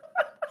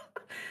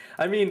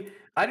 I mean,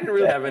 I didn't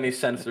really have any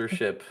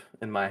censorship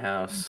in my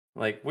house.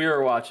 Like, we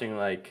were watching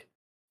like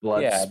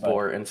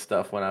Bloodsport and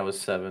stuff when I was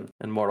 7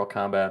 and Mortal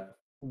Kombat.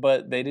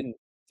 But they didn't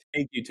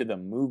take you to the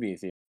movie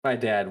theater. My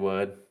dad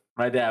would.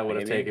 My dad would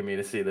have Maybe. taken me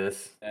to see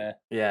this.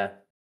 Yeah.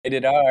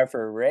 Rated R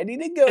for ready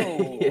to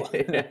go.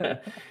 Yeah,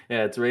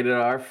 it's rated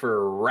R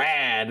for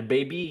rad,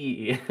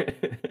 baby.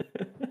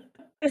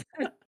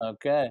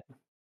 Okay.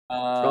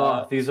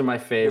 These are my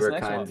favorite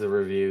next kinds one. of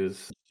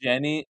reviews.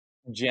 Jenny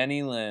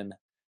Lynn.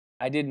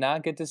 I did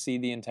not get to see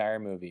the entire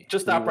movie.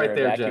 Just stop right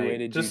there, Jenny.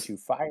 Evacuated due to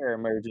fire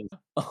emergency.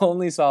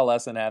 Only saw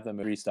less than half the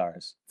movie. 3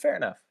 stars. Fair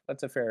enough.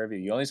 That's a fair review.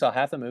 You only saw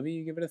half the movie.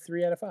 You give it a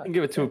 3 out of 5. I can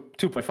give it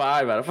 2.5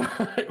 out of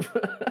 5.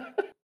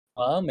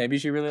 Well, maybe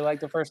she really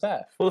liked the first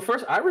half. Well,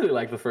 I really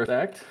liked the first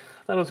act.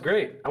 That was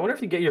great. I wonder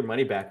if you get your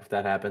money back if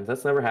that happens.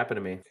 That's never happened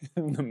to me.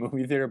 The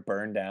movie theater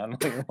burned down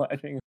while you're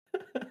watching.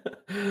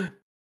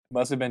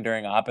 Must have been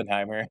during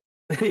Oppenheimer.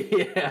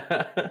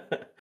 Yeah.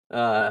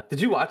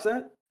 Did you watch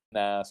that?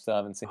 Nah, still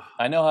haven't seen.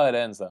 I know how it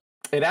ends though.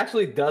 It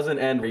actually doesn't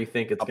end where you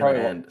think it's going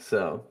to end.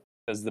 So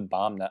does the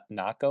bomb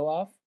not go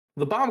off?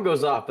 The bomb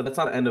goes off, but that's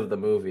not the end of the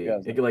movie.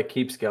 It like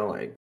keeps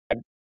going.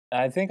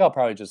 I think I'll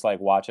probably just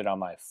like watch it on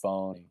my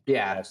phone.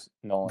 Yeah,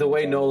 the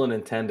way Nolan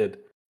intended.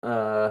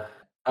 All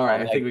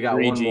right, I think we got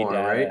one more,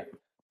 right?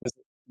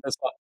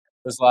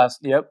 This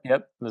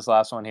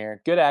last one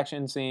here. Good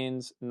action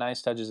scenes,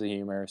 nice touches of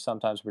humor,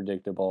 sometimes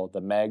predictable.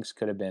 The Megs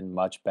could have been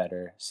much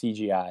better.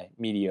 CGI,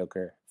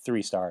 mediocre,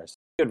 3 stars.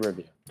 Good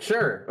review.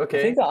 Sure, okay.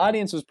 I think the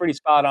audience was pretty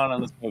spot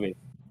on this movie.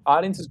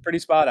 Audience is pretty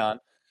spot on.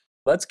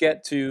 Let's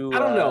get to. I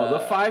don't know the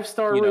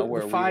 5-star.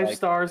 The 5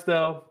 stars,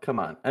 though. Come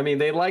on. I mean,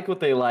 they like what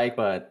they like,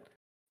 but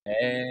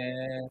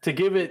to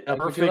give it a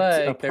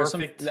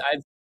perfect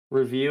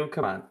review,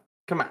 come on.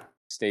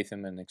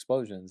 Statham and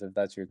explosions, if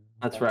that's your.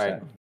 That's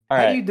right. All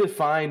How right. do you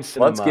define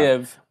cinema? Let's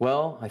give.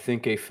 Well, I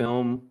think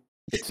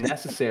it's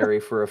necessary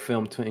for a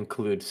film to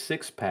include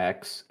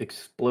 6-packs,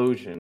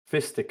 explosion,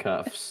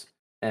 fisticuffs,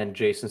 and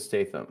Jason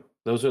Statham.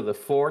 Those are the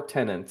 4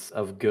 tenets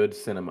of good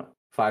cinema.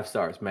 5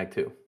 stars, Meg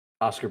 2.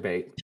 Oscar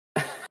bait.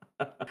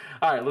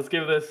 All right, let's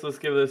give this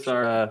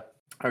our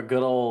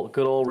good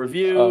old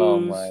reviews. Oh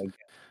my God.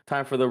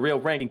 Time for the real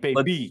ranking, baby.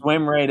 Let's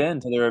swim right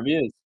into the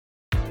reviews.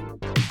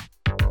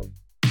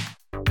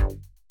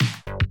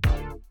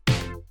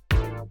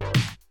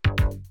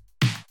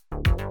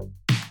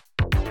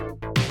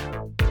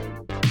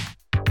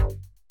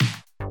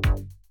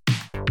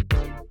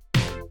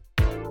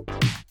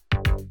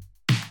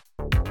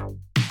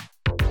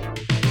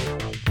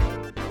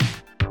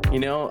 You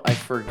know, I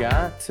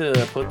forgot to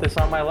put this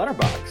on my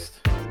Letterboxd.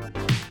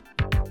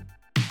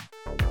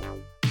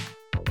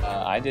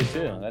 I did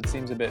too. That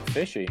seems a bit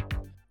fishy.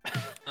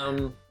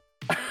 So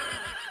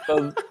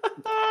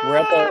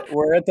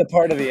we're at the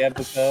part of the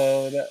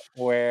episode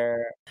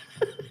where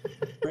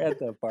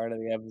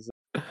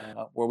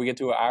where we get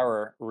to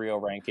our real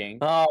ranking.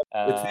 Oh,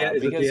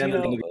 it's because the end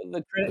of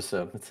the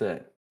episode. That's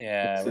it.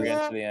 Yeah, we're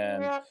getting to the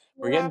end.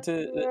 We're getting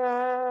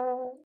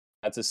to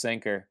that's a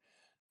sinker.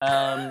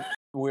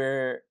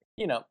 Where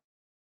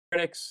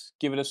critics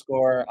give it a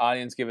score,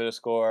 audience give it a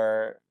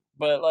score,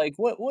 but like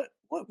what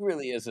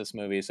really is this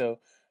movie? So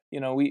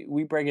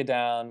we break it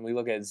down. We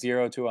look at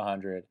 0 to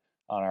 100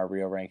 on our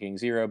real ranking.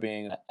 0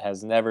 being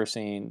has never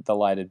seen the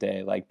light of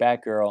day, like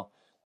Batgirl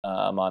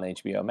on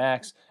HBO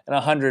Max, and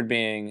 100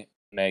 being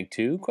Meg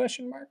 2 ?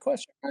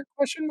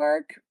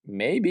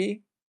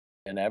 Maybe,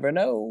 you never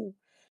know.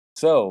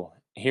 So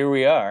here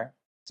we are,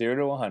 0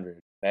 to 100,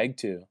 Meg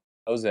 2.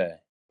 Jose,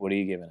 what are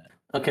you giving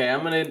it? Okay,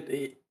 I'm gonna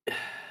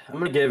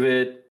give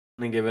it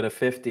a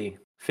 50.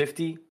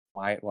 50.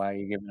 Why are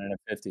you giving it a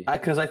 50?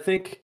 Because I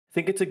think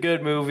it's a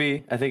good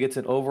movie. I think it's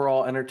an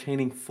overall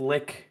entertaining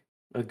flick,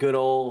 a good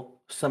old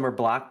summer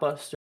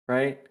blockbuster,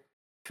 right?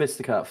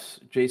 Fisticuffs,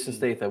 Jason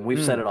Statham.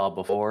 We've said it all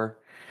before,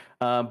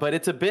 but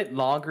it's a bit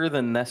longer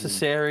than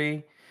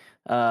necessary.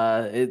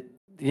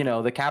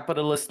 The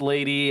capitalist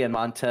lady and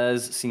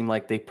Montez seem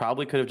like they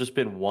probably could have just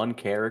been one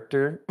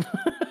character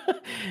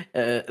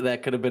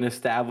that could have been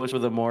established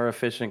with a more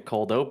efficient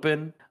cold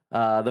open.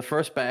 The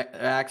first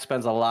act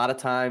spends a lot of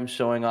time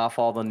showing off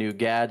all the new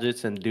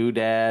gadgets and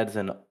doodads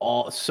and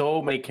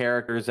so many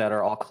characters that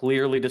are all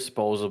clearly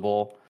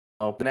disposable.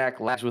 Open act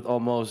lasts with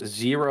almost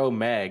zero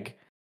Meg,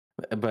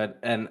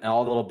 and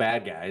all the little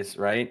bad guys,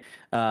 right?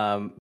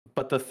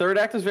 But the third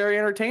act is very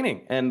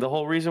entertaining, and the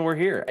whole reason we're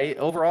here.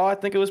 Overall, I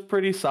think it was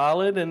pretty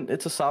solid, and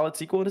it's a solid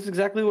sequel, and it's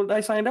exactly what I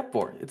signed up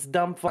for. It's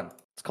dumb fun.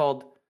 It's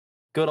called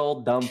good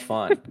old dumb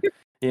fun.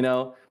 You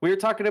know, we were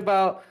talking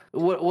about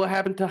what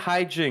happened to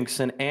hijinks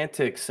and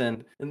antics,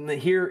 and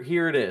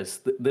here it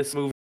is. This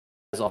movie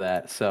has all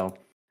that. So,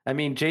 I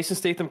mean, Jason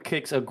Statham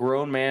kicks a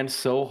grown man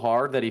so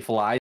hard that he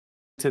flies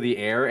to the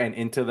air and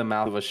into the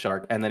mouth of a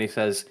shark, and then he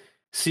says,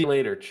 "See you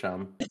later,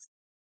 chum."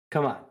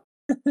 Come on,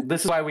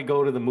 this is why we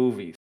go to the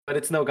movies. But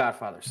it's no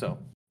Godfather, so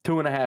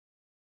 2.5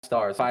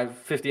 stars,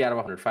 50 out of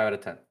 100, 5 out of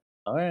 10.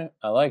 All right,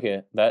 I like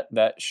it.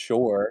 That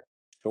sure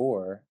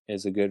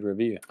is a good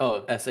review.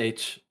 Oh,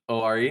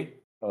 SHORE.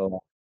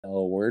 Oh, a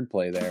little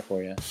wordplay there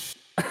for you.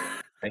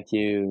 Thank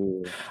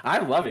you.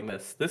 I'm loving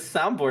this. This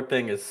soundboard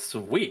thing is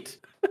sweet.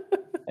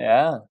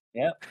 Yeah.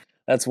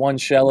 That's one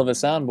shell of a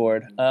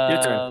soundboard.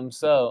 Your turn.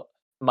 So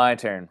my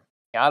turn.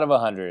 Out of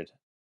 100,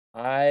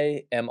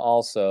 I am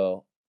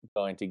also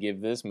going to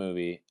give this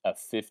movie a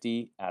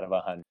 50 out of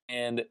 100.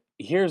 And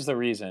here's the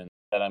reason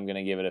that I'm going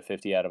to give it a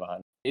 50 out of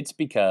 100. It's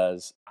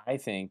because I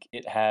think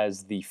it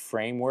has the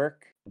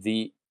framework,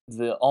 the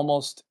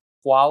almost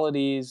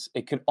qualities.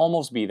 It could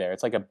almost be there.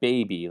 It's like a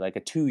baby, like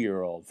a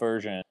 2-year-old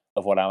version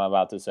of what I'm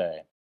about to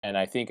say. And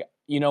I think,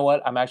 you know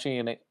what? I'm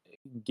actually going to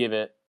give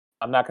it.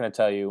 I'm not going to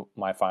tell you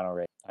my final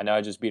rate. I know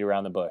I just beat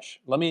around the bush.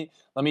 Let me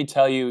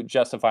tell you,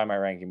 justify my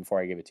ranking before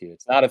I give it to you.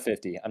 It's not a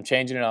 50. I'm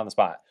changing it on the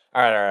spot.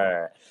 All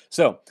right.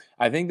 So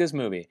I think this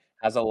movie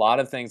has a lot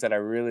of things that I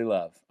really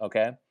love.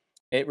 Okay,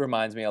 it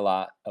reminds me a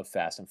lot of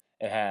Fast and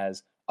Furious. It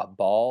has a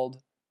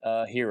bald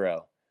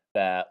hero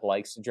that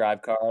likes to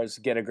drive cars,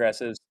 get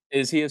aggressive.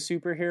 Is he a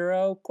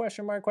superhero?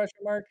 Question mark.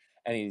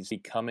 And he's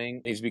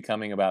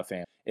becoming about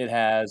family. It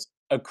has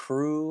a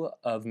crew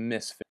of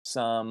misfits.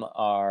 Some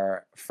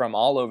are from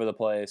all over the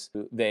place.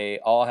 They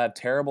all have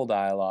terrible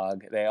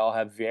dialogue. They all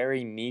have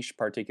very niche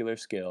particular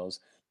skills.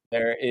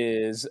 There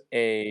is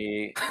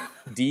a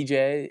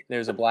DJ.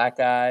 There's a black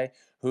guy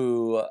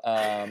who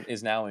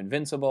is now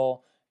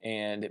invincible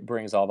and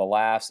brings all the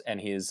laughs. And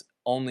his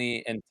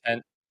only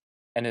intent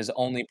and his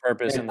only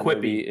purpose in the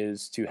movie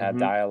is to have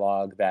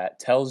dialogue that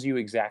tells you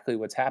exactly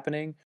what's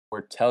happening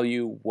or tell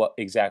you what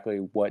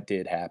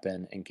did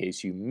happen in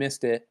case you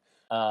missed it.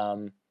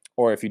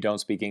 Or if you don't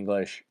speak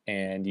English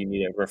and you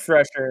need a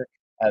refresher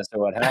as to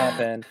what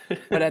happened.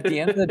 But at the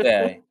end of the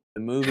day,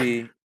 the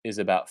movie is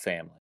about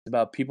family. It's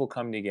about people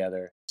coming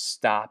together,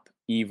 stop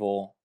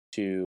evil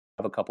to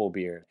have a couple of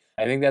beers.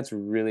 I think that's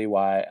really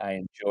why I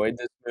enjoyed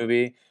this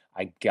movie.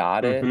 I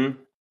got it.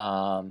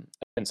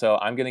 And so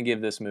I'm going to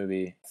give this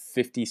movie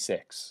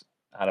 56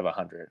 out of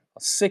 100.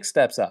 6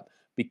 steps up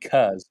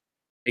because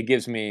it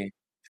gives me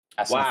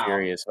Fast and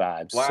Furious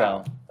vibes.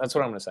 So that's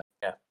what I'm going to say.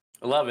 Yeah.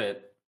 I love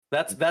it.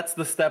 That's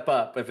the step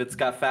up. If it's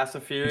got Fast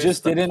and Furious,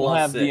 just didn't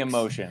have 6. the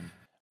emotion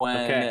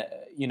when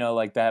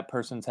like that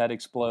person's head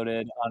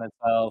exploded on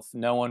itself.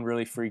 No one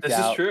really freaked out.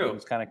 This is true. It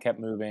just kind of kept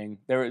moving.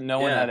 No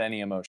one had any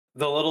emotion.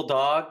 The little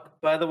dog,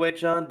 by the way,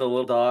 John, the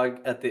little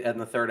dog in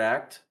the third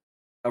act,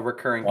 a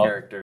recurring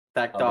character.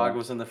 That dog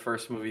was in the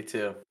first movie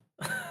too.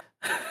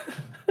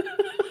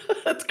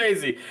 That's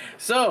crazy.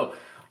 So,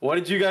 what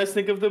did you guys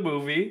think of the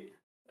movie?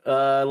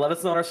 Let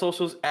us know on our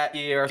socials at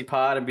EARC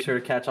Pod, and be sure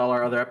to catch all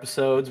our other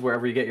episodes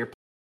wherever you get your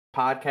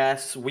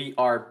podcasts. We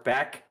are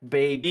back,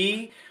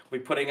 baby.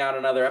 We're putting out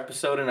another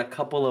episode in a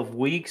couple of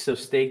weeks, so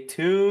stay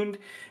tuned.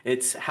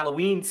 It's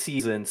Halloween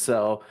season,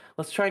 so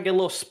let's try and get a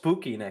little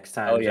spooky next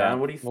time, John.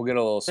 What do you think? We'll get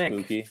a little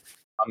spooky.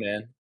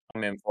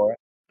 I'm in for it.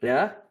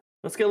 Yeah?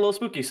 Let's get a little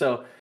spooky.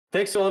 So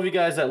thanks to all of you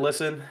guys that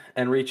listen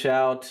and reach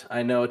out.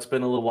 I know it's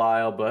been a little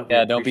while, but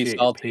don't be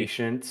salty.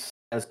 Patience,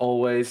 as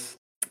always.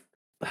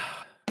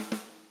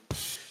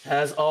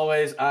 As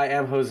always, I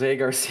am Jose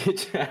Garcia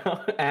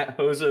Chow at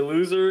Jose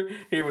Loser,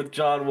 here with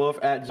John Wolf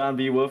at John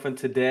B. Wolf, and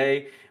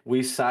today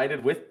we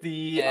sided with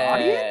the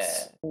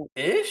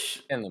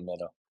audience-ish? In the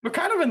middle. We're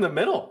kind of in the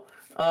middle.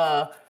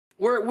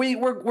 We're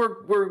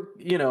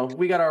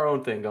we got our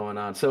own thing going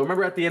on. So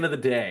remember, at the end of the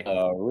day,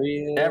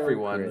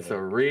 everyone is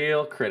a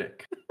real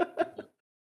critic.